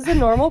 This is a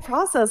normal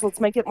process.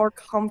 Let's make it more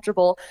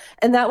comfortable.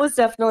 And that was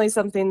definitely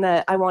something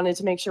that I wanted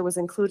to make sure was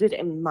included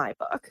in my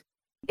book.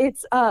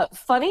 It's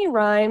funny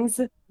rhymes,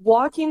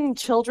 walking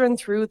children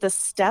through the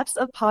steps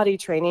of potty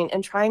training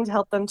and trying to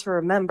help them to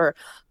remember,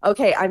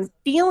 okay, I'm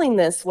feeling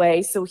this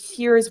way, so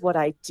here's what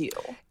I do.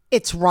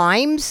 It's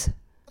rhymes?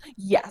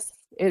 Yes,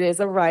 it is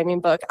a rhyming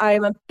book. I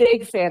am a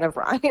big fan of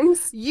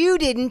rhymes. You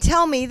didn't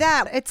tell me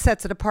that. It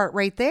sets it apart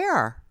right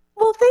there.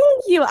 Well,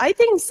 thank you. I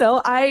think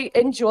so. I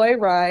enjoy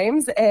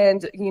rhymes.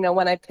 And,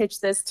 when I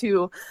pitched this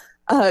to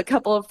a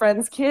couple of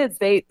friends' kids,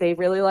 they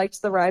really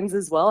liked the rhymes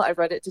as well. I've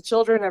read it to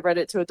children, I've read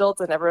it to adults,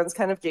 and everyone's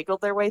kind of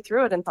giggled their way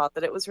through it and thought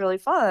that it was really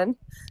fun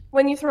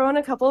when you throw in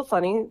a couple of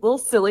funny little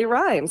silly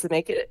rhymes and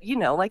make it,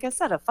 like I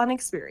said, a fun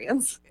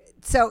experience.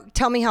 So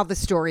tell me how the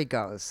story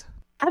goes.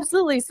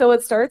 Absolutely. So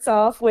it starts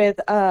off with,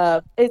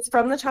 it's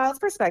from the child's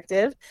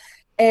perspective.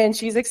 And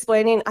she's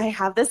explaining, I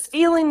have this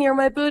feeling near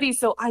my booty,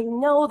 so I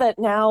know that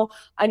now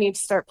I need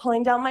to start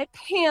pulling down my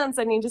pants.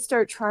 I need to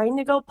start trying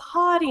to go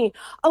potty.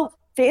 Oh,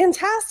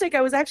 fantastic.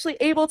 I was actually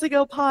able to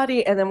go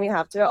potty. And then we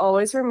have to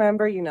always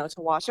remember, to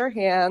wash our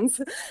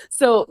hands.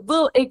 So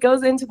it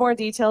goes into more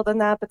detail than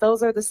that, but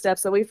those are the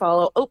steps that we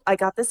follow. Oh, I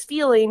got this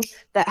feeling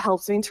that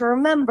helps me to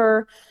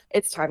remember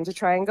it's time to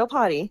try and go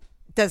potty.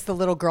 Does the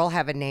little girl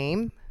have a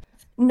name?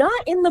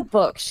 Not in the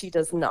book. She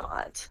does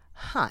not.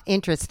 Huh,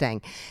 interesting.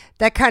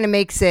 That kind of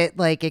makes it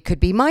like it could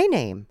be my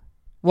name.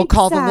 We'll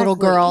call the little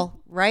girl,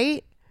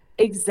 right?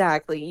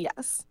 Exactly,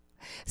 yes.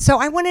 So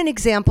I want an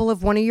example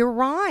of one of your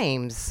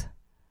rhymes.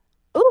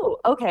 Ooh,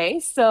 okay.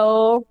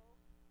 So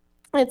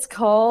it's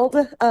called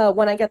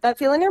When I Get That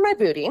Feeling Near My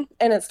Booty.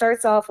 And it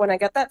starts off, when I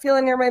get that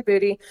feeling near my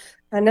booty,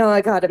 I know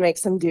I got to make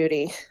some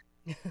duty.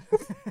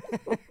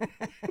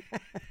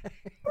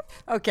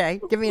 Okay,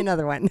 give me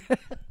another one.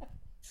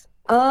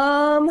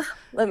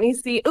 Let me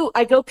see. Ooh,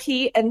 I go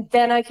pee and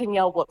then I can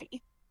yell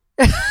whoopee.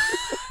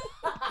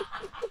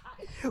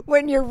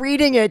 When you're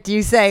reading it, do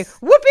you say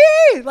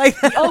whoopee? Like,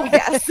 oh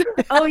yes.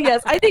 Oh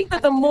yes. I think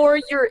that the more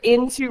you're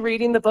into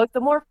reading the book, the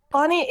more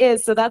fun it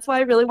is. So that's why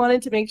I really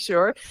wanted to make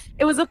sure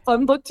it was a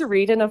fun book to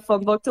read and a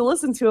fun book to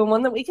listen to and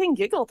one that we can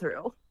giggle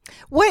through.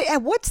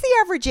 What's the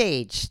average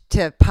age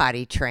to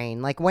potty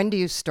train? Like, when do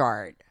you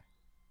start?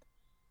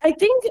 I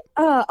think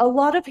a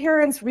lot of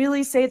parents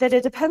really say that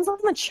it depends on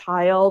the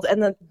child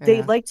and that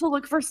they like to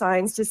look for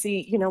signs to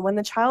see, when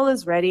the child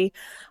is ready.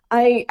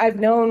 I've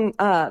known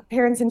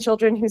parents and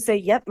children who say,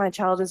 yep, my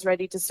child is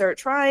ready to start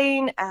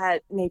trying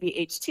at maybe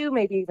age 2,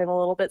 maybe even a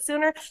little bit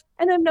sooner.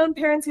 And I've known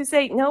parents who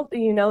say, no,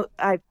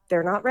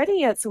 they're not ready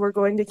yet. So we're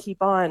going to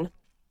keep on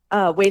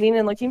waiting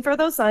and looking for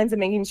those signs and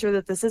making sure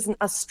that this isn't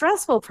a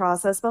stressful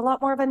process, but a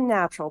lot more of a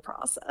natural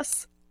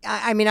process.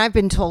 I mean, I've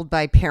been told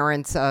by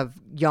parents of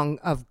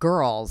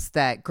girls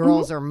that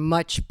girls are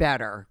much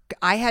better.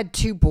 I had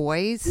 2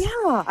 boys.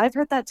 Yeah, I've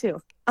heard that too.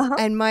 Uh-huh.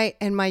 And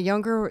my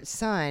younger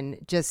son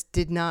just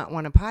did not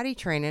want to potty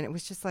train, and it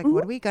was just like,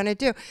 what are we gonna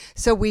do?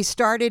 So we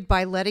started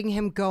by letting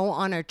him go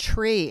on a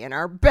tree in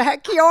our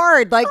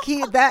backyard. Like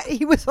he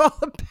was all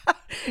about.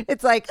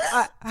 It's like,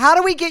 how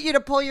do we get you to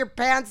pull your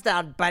pants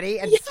down, buddy,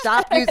 and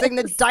stop using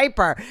the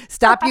diaper?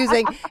 Stop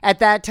using. At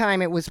that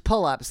time, it was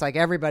pull-ups. Like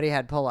everybody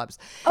had pull-ups.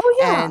 Oh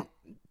yeah. And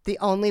the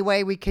only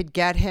way we could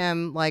get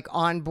him like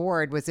on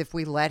board was if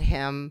we let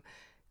him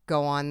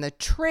go on the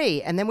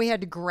tree, and then we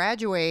had to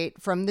graduate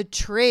from the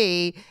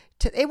tree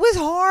to. It was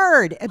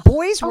hard.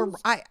 Boys were.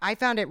 I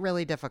found it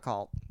really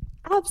difficult.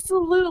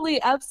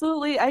 Absolutely.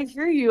 I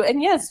hear you.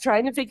 And yes,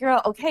 trying to figure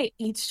out, okay,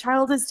 each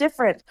child is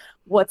different.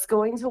 What's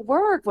going to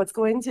work? What's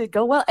going to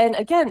go well? And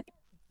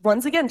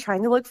once again,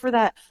 trying to look for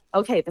that.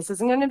 Okay, this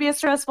isn't going to be a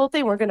stressful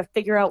thing. We're going to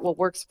figure out what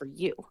works for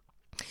you.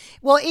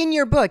 Well, in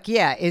your book,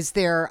 is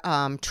there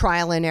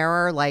trial and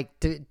error? Like,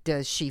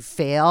 does she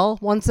fail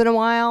once in a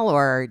while,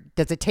 or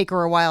does it take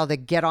her a while to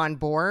get on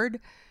board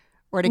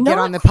or to get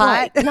on the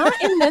pot? Not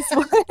in this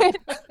one,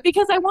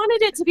 because I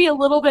wanted it to be a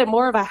little bit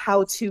more of a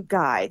how-to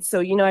guide. So,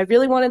 I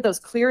really wanted those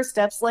clear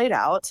steps laid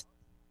out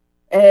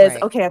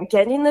as, okay, I'm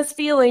getting this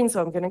feeling,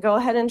 so I'm going to go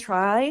ahead and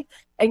try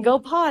and go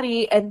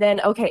potty. And then,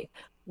 okay,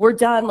 we're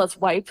done. Let's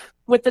wipe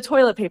with the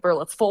toilet paper.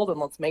 Let's fold and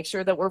let's make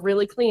sure that we're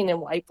really clean and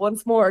wipe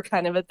once more,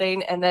 kind of a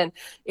thing. And then,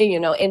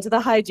 into the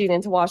hygiene,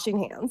 into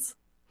washing hands.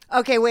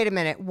 Okay, wait a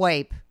minute.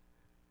 Wipe.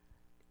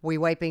 We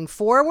wiping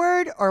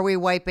forward or are we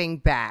wiping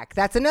back?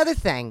 That's another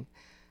thing.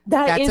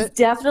 That's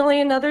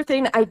definitely another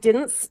thing. I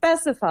didn't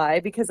specify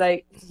because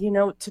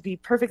to be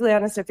perfectly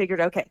honest, I figured,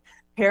 okay,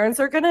 parents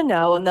are going to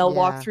know and they'll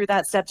walk through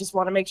that step. Just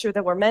want to make sure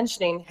that we're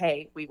mentioning,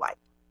 hey, we wipe.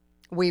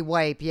 We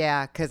wipe,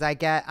 yeah, because I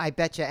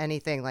bet you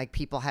anything, like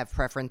people have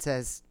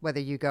preferences, whether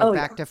you go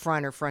back to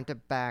front or front to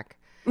back.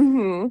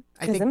 Mm-hmm.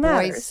 I think it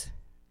matters.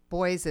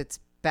 Boys, it's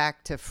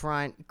back to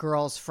front,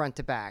 girls front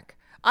to back.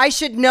 I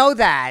should know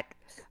that.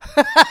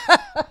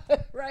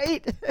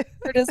 Right?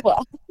 It as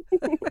well.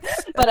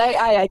 But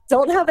I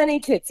don't have any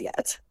kids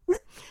yet.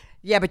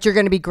 Yeah, but you're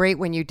going to be great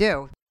when you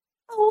do.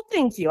 Oh,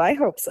 thank you. I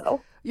hope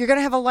so. You're going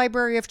to have a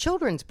library of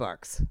children's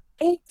books.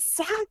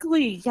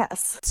 Exactly.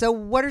 Yes. So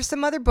what are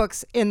some other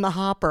books in the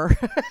hopper?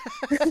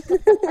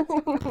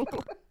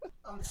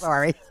 I'm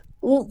sorry.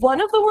 Well, one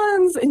of the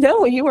ones,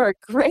 no, you are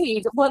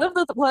great. One of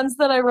the ones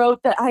that I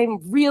wrote that I'm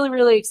really,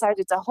 really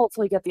excited to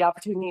hopefully get the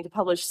opportunity to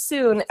publish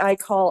soon, I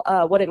call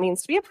What It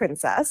Means to Be a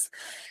Princess.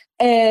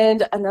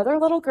 And another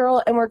little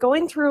girl, and we're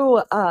going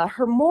through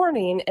her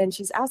morning, and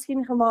she's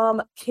asking her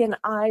mom, can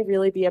I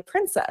really be a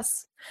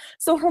princess?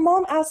 So her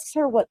mom asks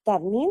her what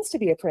that means to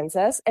be a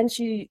princess, and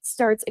she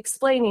starts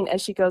explaining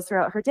as she goes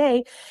throughout her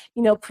day,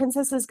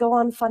 princesses go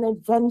on fun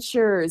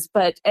adventures,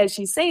 but as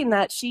she's saying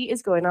that, she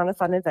is going on a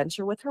fun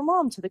adventure with her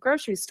mom to the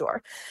grocery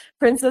store.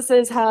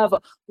 Princesses have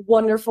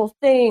wonderful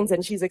things,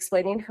 and she's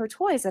explaining her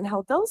toys and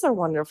how those are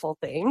wonderful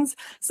things.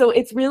 So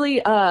it's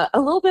really a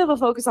little bit of a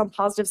focus on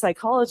positive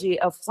psychology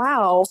of,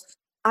 wow,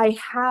 I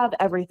have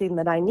everything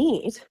that I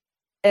need.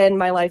 And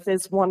my life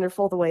is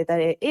wonderful the way that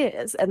it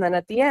is. And then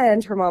at the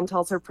end, her mom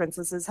tells her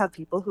princesses have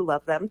people who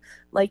love them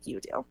like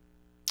you do.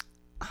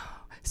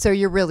 So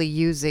you're really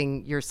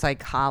using your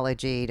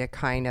psychology to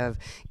kind of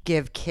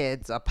give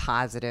kids a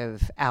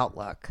positive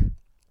outlook.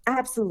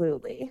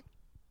 Absolutely.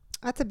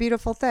 That's a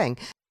beautiful thing.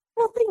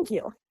 Well, thank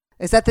you.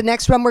 Is that the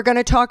next one we're going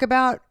to talk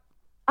about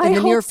in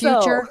the near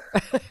future?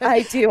 So.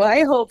 I do.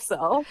 I hope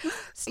so.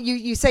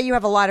 You say you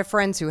have a lot of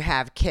friends who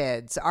have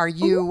kids. Are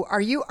you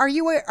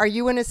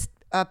in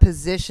a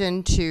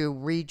position to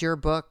read your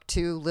book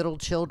to little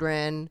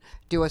children,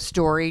 do a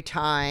story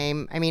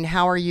time? I mean,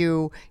 how are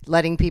you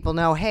letting people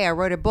know, hey, I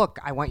wrote a book,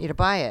 I want you to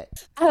buy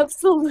it?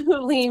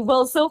 Absolutely.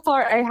 Well, so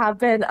far I have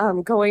been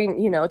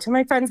going, to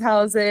my friends'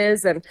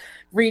 houses and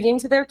reading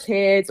to their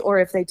kids, or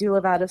if they do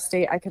live out of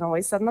state, I can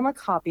always send them a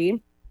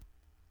copy.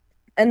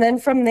 And then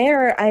from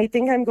there, I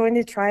think I'm going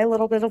to try a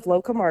little bit of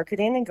local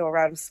marketing and go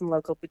around to some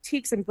local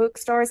boutiques and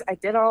bookstores. I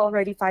did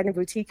already find a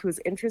boutique who's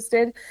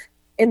interested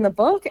in the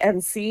book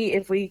and see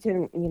if we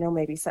can,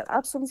 maybe set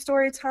up some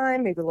story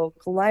time, maybe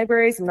local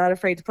libraries. I'm not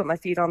afraid to put my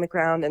feet on the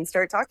ground and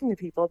start talking to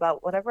people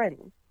about whatever I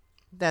need.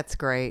 That's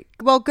great.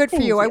 Well, good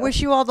for you. I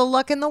wish you all the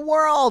luck in the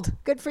world.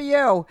 Good for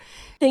you.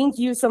 Thank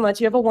you so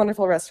much. You have a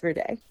wonderful rest of your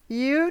day.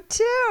 You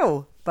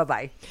too.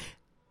 Bye-bye.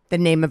 The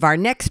name of our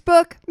next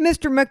book,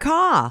 Mr.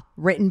 Macaw,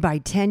 written by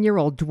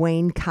 10-year-old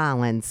Dwayne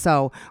Collins.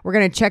 So we're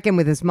going to check in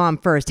with his mom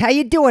first. How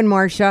you doing,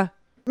 Marcia?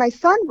 My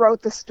son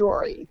wrote the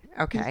story.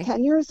 Okay. He's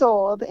 10 years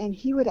old, and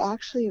he would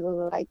actually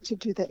like to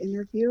do the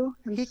interview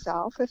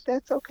himself, if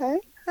that's okay.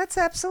 That's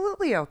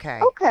absolutely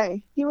okay.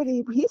 Okay. He's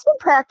been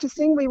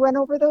practicing. We went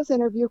over those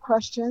interview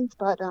questions,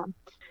 but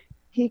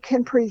he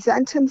can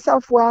present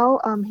himself well.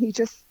 He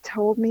just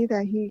told me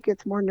that he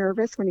gets more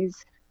nervous when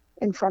he's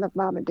in front of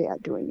mom and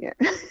dad doing it.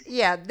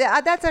 Yeah,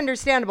 that's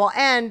understandable.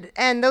 And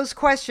those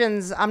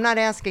questions, I'm not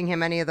asking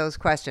him any of those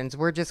questions.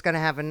 We're just going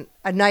to have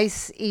a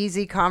nice,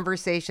 easy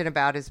conversation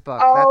about his book.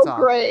 Oh, that's all.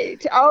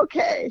 Great.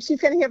 Okay. She's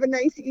going to have a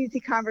nice,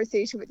 easy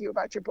conversation with you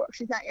about your book.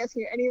 She's not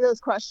asking you any of those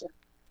questions.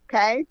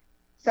 Okay.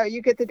 So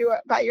you get to do it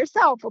by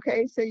yourself.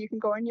 Okay. So you can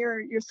go in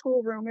your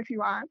schoolroom if you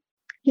want.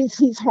 He's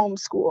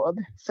homeschooled.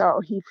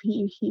 So he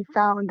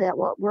found that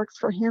what works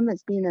for him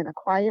is being in a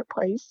quiet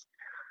place.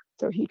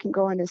 So he can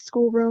go in his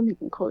schoolroom, he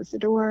can close the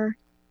door.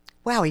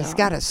 Wow, he's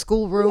got a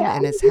schoolroom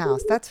in his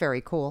house. That's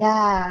very cool.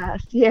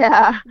 Yes,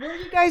 yeah. Where are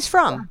you guys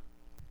from?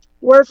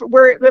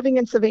 We're living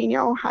in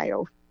Sylvania,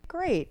 Ohio.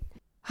 Great.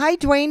 Hi,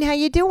 Dwayne. How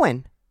you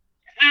doing?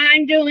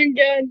 I'm doing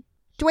good.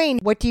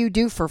 Dwayne, what do you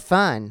do for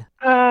fun?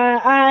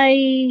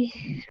 I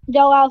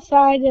go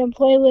outside and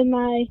play with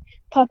my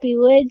puppy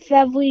Lids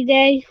every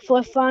day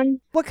for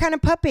fun. What kind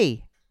of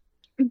puppy?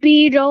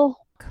 Beetle.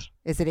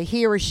 Is it a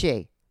he or a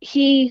she?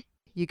 He.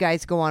 You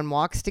guys go on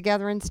walks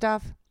together and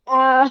stuff?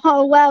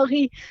 Well,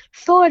 he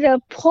sort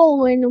of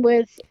pulling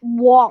with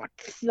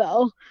walks,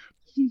 though.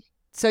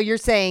 So you're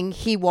saying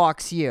he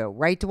walks you,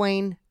 right,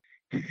 Dwayne?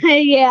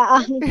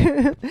 Yeah.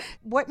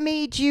 What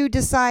made you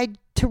decide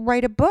to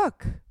write a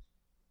book?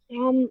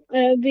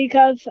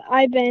 Because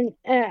I've been,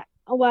 I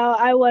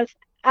was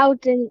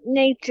out in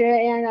nature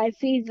and I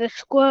feed the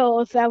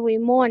squirrels every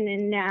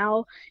morning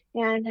now,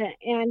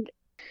 and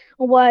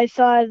what I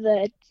saw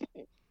that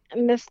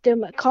Mr.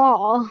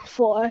 McCall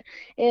for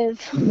is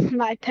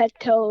my pet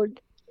toad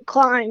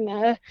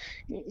climber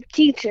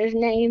teacher's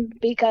name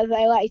because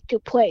I like to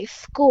play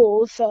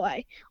school, so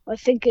I was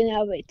thinking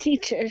of a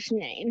teacher's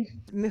name.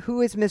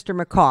 Who is Mr.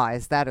 McCaw?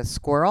 Is that a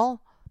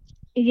squirrel?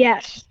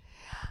 Yes.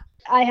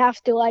 I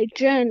have to write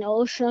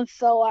journals,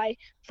 so I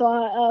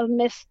thought of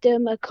Mr.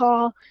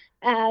 McCall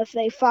as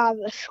a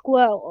father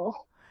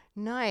squirrel.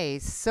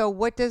 Nice. So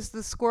what does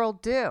the squirrel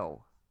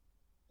do?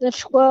 The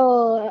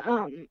squirrel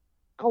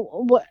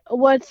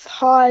what's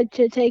hard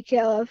to take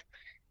care of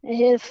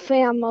his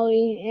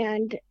family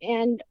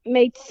and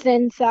make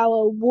things out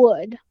of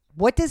wood.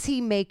 What does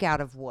he make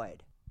out of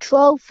wood?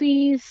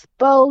 Trophies,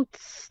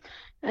 boats,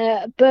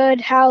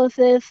 bird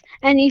houses,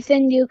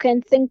 anything you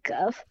can think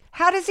of.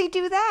 How does he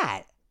do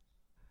that?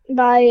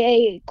 By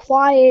a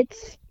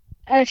quiet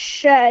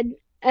shed,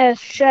 a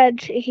shed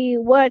he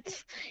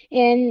works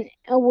in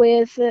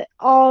with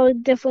all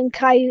different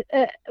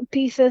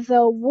pieces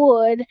of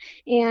wood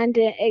and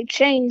a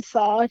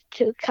chainsaw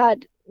to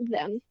cut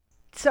them.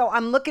 So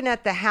I'm looking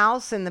at the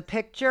house in the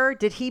picture.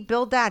 Did he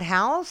build that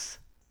house?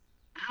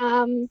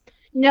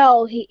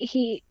 No,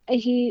 he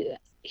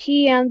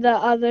and the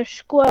other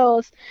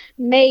squirrels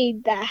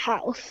made that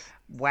house.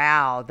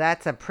 Wow,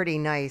 that's a pretty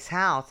nice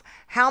house.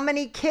 How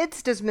many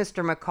kids does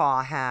Mr.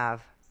 McCaw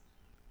have?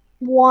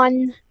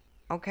 One.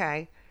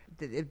 Okay.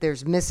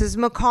 There's Mrs.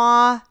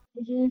 McCaw.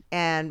 Mm-hmm.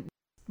 And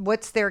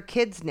what's their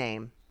kid's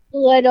name?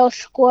 Little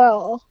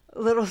squirrel.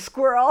 Little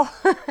squirrel.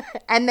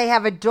 And they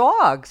have a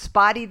dog,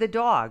 Spotty the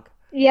dog.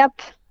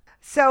 Yep.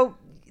 So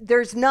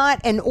there's not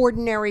an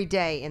ordinary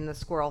day in the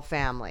squirrel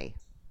family.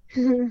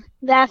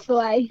 That's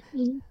why.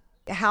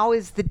 How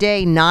is the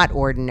day not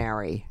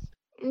ordinary?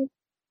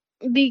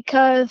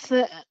 Because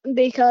the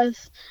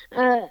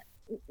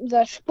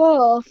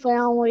squirrel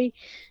family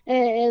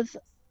is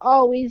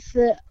always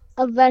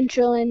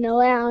adventuring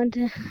around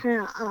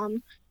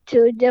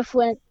to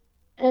different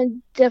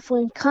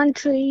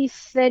countries,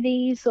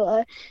 cities,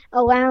 or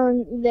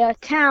around their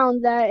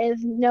town. That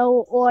is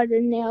no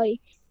ordinary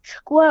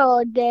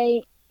squirrel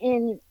day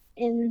in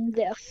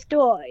their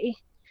story.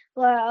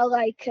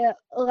 Like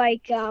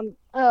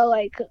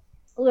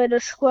Little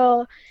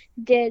Squirrel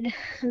did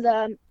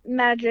the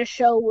magic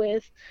show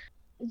with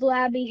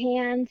flabby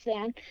hands,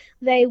 and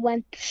they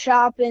went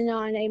shopping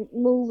on a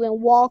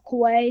moving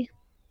walkway.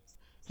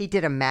 He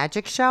did a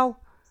magic show?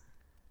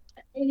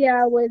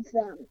 Yeah, with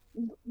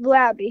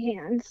flabby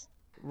hands.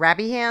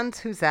 Rabby Hands?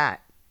 Who's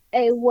that?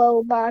 A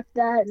robot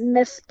that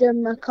Mr.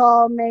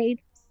 McCall made.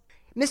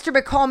 Mr.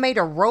 McCall made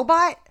a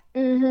robot?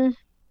 Mm-hmm.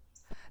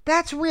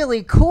 That's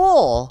really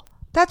cool.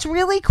 That's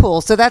really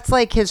cool. So that's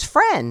like his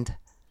friend.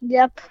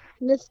 Yep,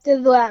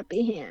 Mr.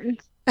 Flabby Hands.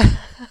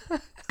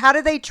 How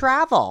do they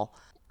travel?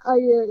 Are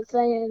you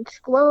saying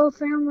Squirrel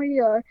Family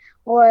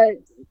or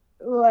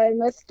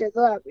Mr.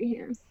 Flabby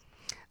Hands?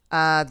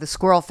 The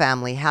squirrel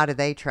family, how do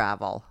they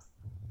travel?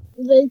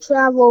 They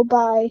travel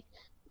by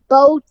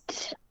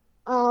boat,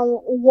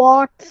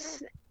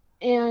 walks,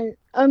 and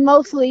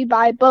mostly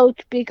by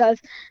boat because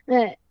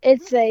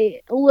it's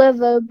a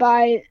river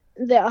by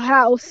their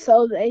house,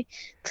 so they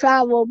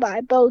travel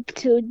by boat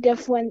to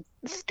different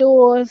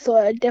stores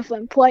or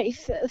different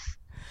places.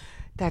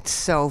 That's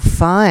so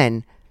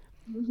fun.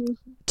 Mm-hmm.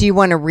 Do you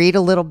want to read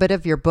a little bit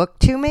of your book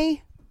to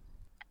me?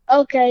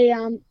 Okay,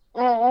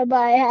 but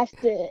I have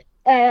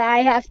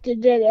to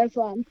get it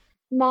from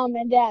Mom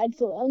and Dad's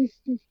room.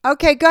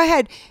 Okay, go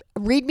ahead.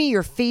 Read me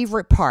your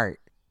favorite part.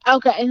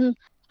 Okay,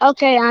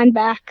 I'm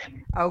back.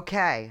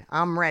 Okay,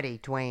 I'm ready,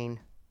 Dwayne.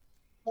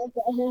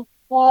 Okay,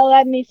 well,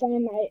 let me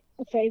find my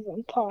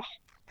favorite part.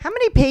 How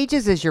many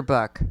pages is your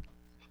book?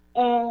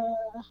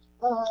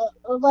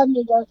 Let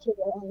me go to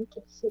the end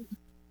to see.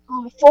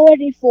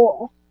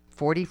 44.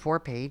 44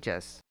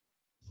 pages.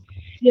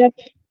 Yep.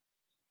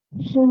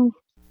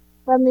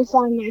 Let me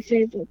find my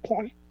favorite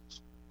part.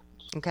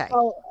 Okay.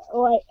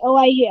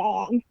 Right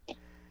here.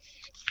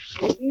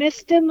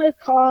 Mr.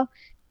 McCall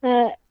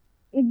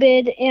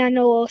bid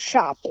annual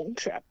shopping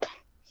trip.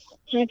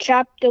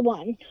 Chapter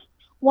 1.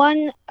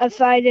 One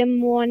Friday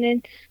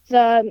morning,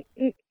 the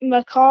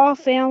McCall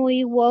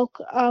family woke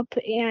up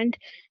and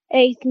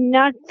ate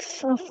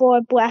nuts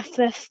for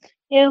breakfast.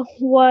 It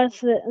was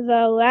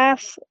the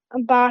last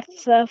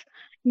box of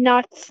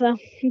nuts.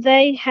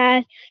 They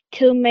had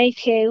to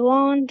make a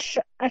long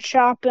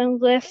shopping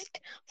list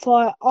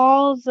for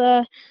all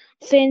the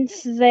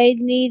things they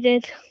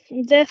needed.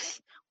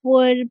 This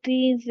would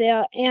be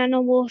their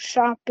annual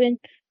shopping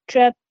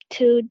trip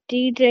to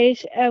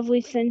DJ's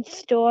Everything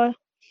store.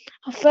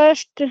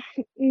 First,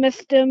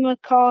 Mr.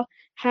 McCall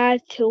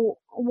had to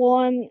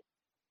warm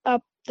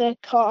up the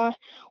car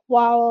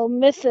while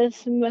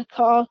Mrs.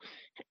 McCall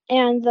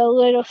and the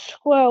little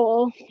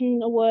squirrel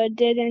were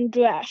getting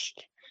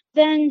dressed.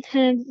 Then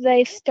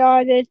they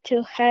started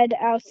to head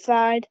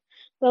outside.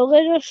 The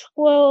little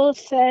squirrel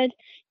said,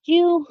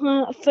 "You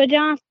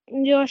forgot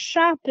your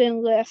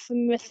shopping list,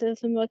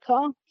 Mrs.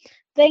 McCall."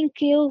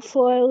 "Thank you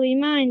for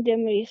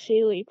reminding me,"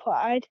 she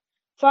replied.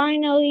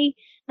 Finally,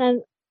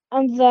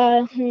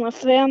 the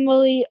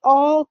family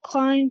all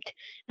climbed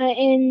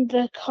in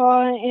the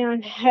car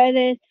and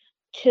headed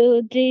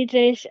to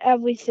DJ's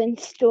Everything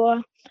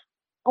store.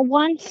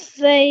 Once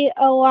they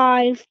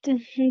arrived,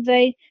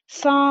 they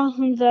saw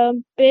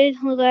the big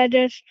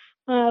letters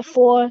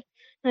for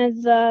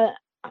the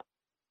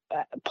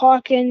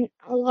parking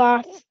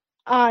lot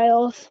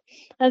aisles.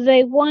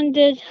 They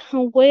wondered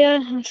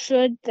where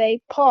should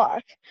they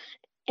park,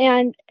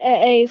 and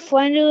a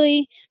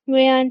friendly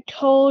man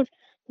told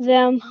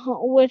them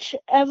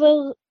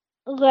whichever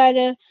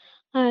letter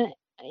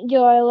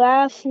your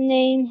last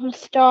name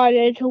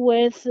started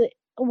with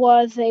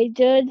was a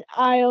good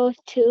aisle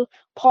to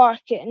park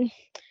in.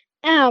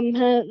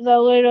 The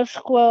little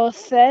squirrel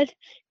said.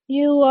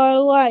 You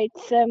are right,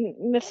 said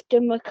Mr.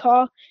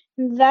 McCall.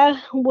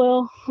 That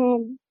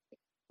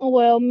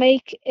will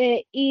make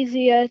it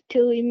easier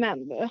to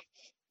remember.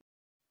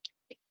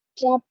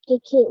 Chapter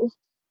 2.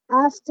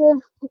 After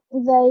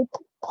they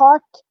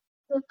parked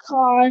the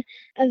car,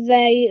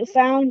 they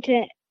found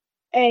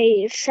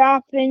a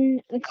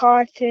shopping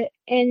cart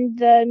in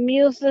the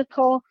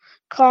musical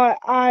car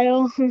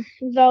aisle.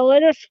 The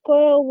little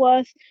squirrel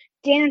was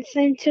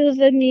dancing to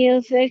the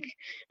music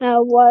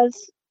that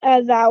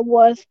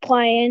was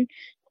playing.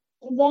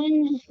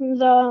 Then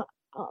the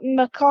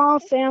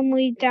McCall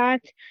family got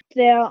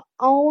their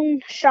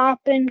own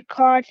shopping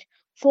cart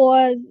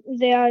for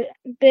their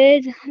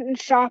big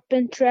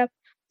shopping trip.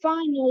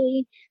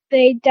 Finally,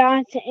 they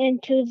got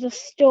into the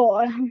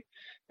store.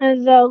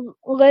 The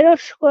little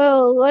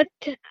squirrel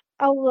looked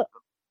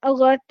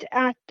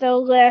at the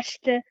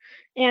list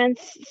and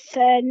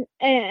said,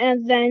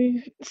 and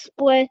then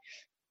split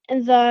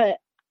the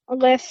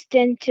list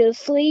into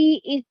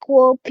 3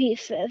 equal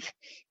pieces.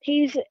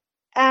 He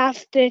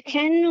asked,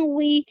 "Can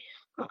we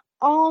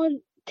all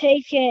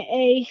take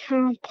a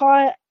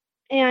part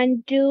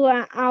and do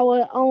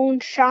our own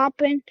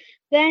shopping?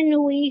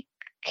 Then we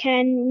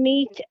can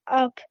meet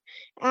up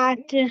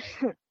at the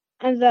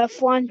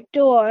front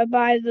door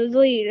by the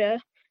leader."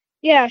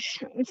 "Yes,"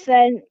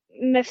 said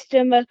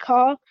Mr.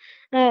 McCall,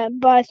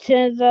 but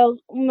the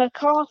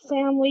McCall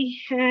family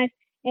had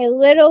a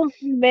little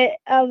bit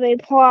of a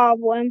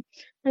problem.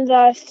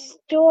 The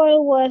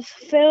store was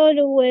filled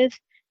with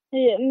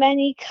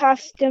many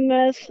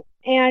customers,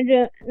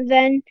 and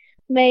then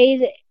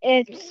made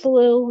it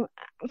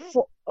tough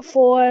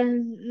for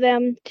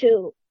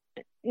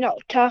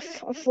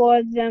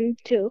them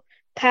to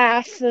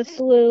pass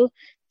through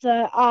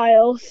the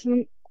aisles.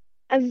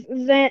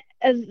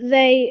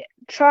 They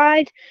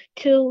tried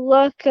to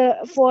look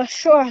for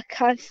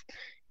shortcuts,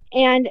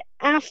 and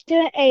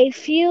after a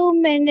few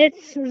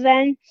minutes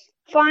then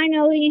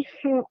finally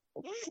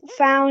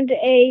found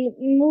a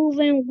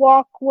moving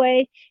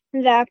walkway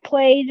that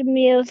played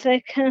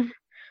music.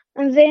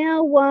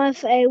 There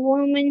was a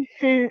woman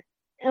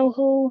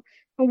who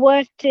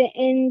worked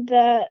in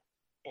the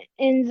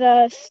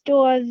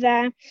store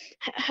that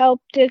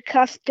helped the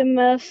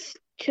customers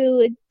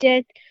to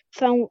get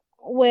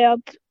somewhere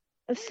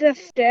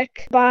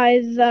stick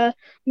by the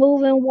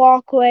moving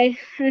walkway.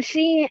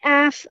 She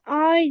asked,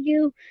 "Are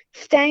you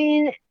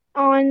staying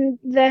on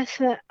this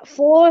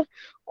floor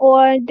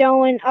or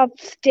going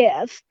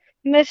upstairs?"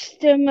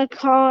 Mr.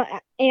 McCall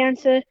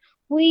answered,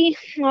 "We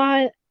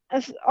are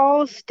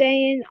all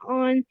staying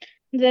on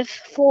this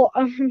floor."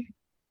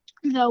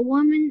 The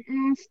woman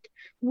asked,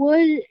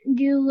 "Would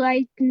you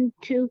like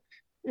to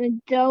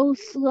go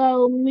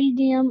slow,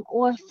 medium,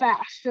 or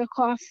fast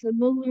across the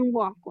moving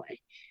walkway?"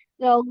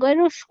 The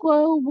little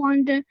squirrel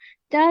wondered,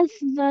 "Does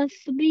the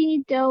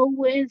speed go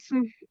with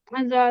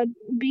the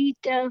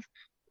beat of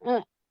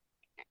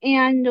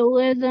and the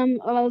rhythm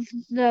of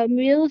the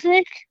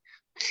music?"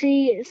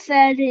 She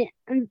said,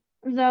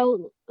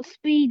 "The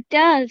speed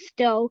does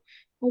go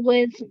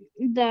with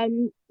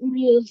the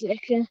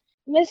music."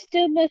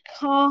 Mr.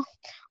 McCall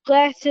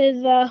let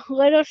the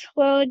little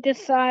squirrel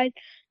decide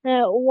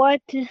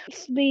what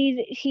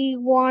speed he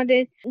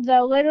wanted.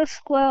 The little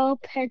squirrel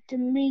picked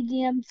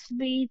medium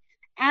speed.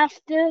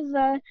 After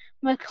the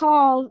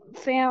McCall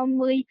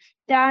family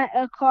got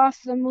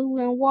across the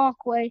moving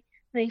walkway,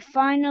 they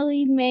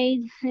finally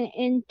made it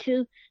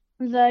into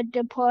the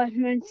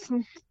departments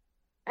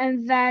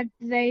and that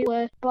they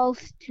were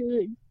supposed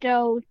to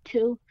go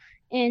to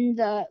in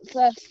the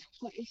first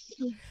place.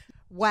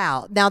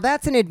 Wow. Now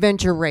that's an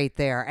adventure right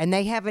there. And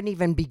they haven't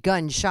even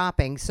begun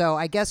shopping. So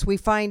I guess we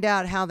find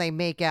out how they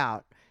make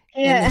out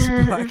in this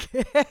book.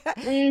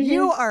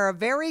 You are a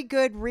very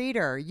good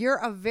reader. You're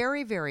a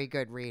very, very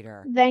good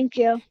reader. Thank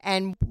you.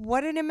 And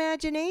what an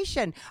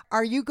imagination.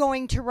 Are you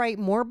going to write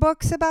more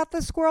books about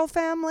the squirrel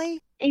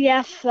family?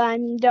 Yes,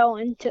 I'm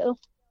going to.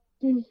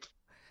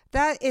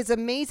 That is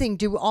amazing.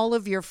 Do all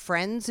of your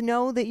friends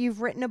know that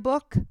you've written a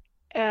book?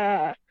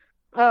 Well,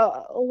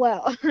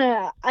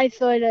 I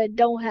sort of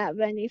don't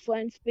have any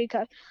friends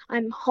because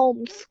I'm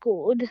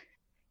homeschooled.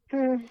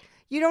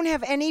 You don't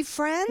have any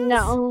friends?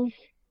 No.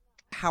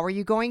 How are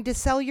you going to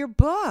sell your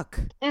book?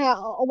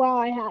 Well,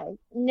 I have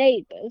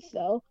neighbors,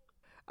 though.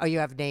 Oh, you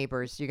have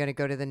neighbors. You're going to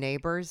go to the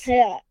neighbors?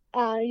 Yeah.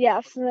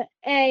 Yes.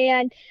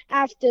 And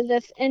after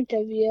this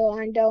interview,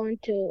 I'm going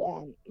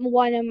to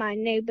one of my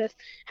neighbors'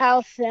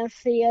 house and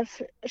see if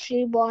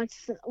she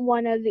wants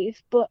one of these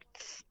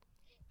books.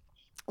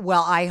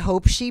 Well, I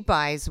hope she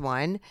buys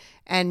one.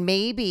 And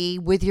maybe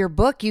with your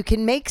book, you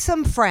can make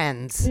some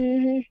friends.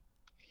 Mm-hmm.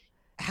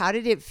 How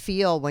did it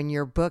feel when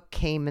your book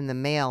came in the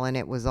mail and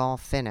it was all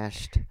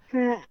finished?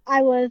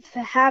 I was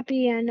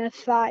happy and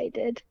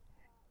excited.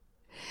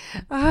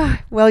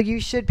 Well, you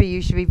should be. You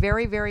should be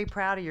very, very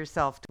proud of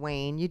yourself,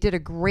 Dwayne. You did a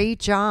great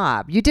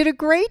job. You did a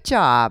great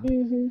job.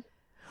 Mm-hmm.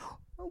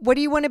 What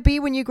do you want to be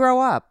when you grow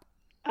up?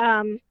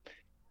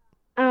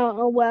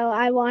 Well,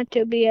 I want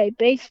to be a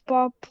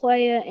baseball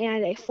player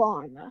and a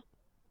farmer.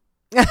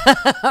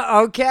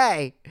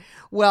 Okay.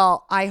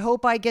 Well, I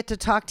hope I get to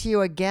talk to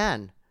you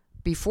again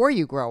before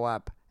you grow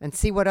up and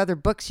see what other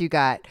books you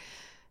got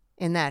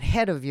in that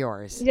head of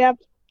yours. Yep.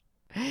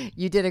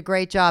 You did a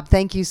great job.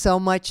 Thank you so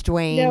much,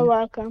 Dwayne. You're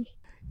welcome.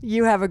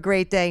 You have a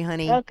great day,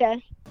 honey.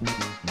 Okay.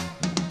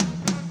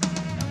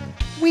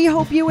 We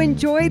hope you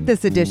enjoyed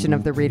this edition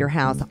of the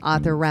ReaderHouse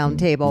Author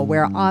Roundtable,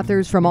 where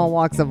authors from all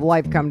walks of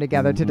life come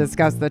together to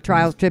discuss the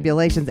trials,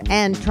 tribulations,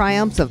 and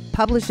triumphs of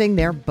publishing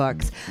their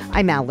books.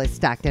 I'm Alice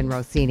Stockton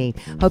Rossini.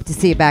 Hope to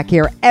see you back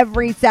here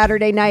every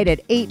Saturday night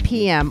at 8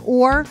 p.m.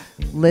 or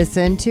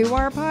listen to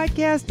our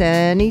podcast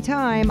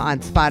anytime on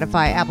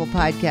Spotify, Apple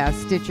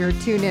Podcasts, Stitcher,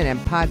 TuneIn, and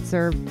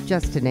PodServe,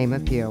 just to name a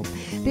few.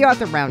 The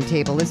Author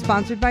Roundtable is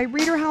sponsored by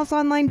ReaderHouse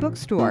Online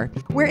Bookstore,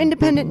 where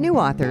independent new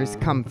authors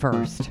come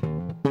first.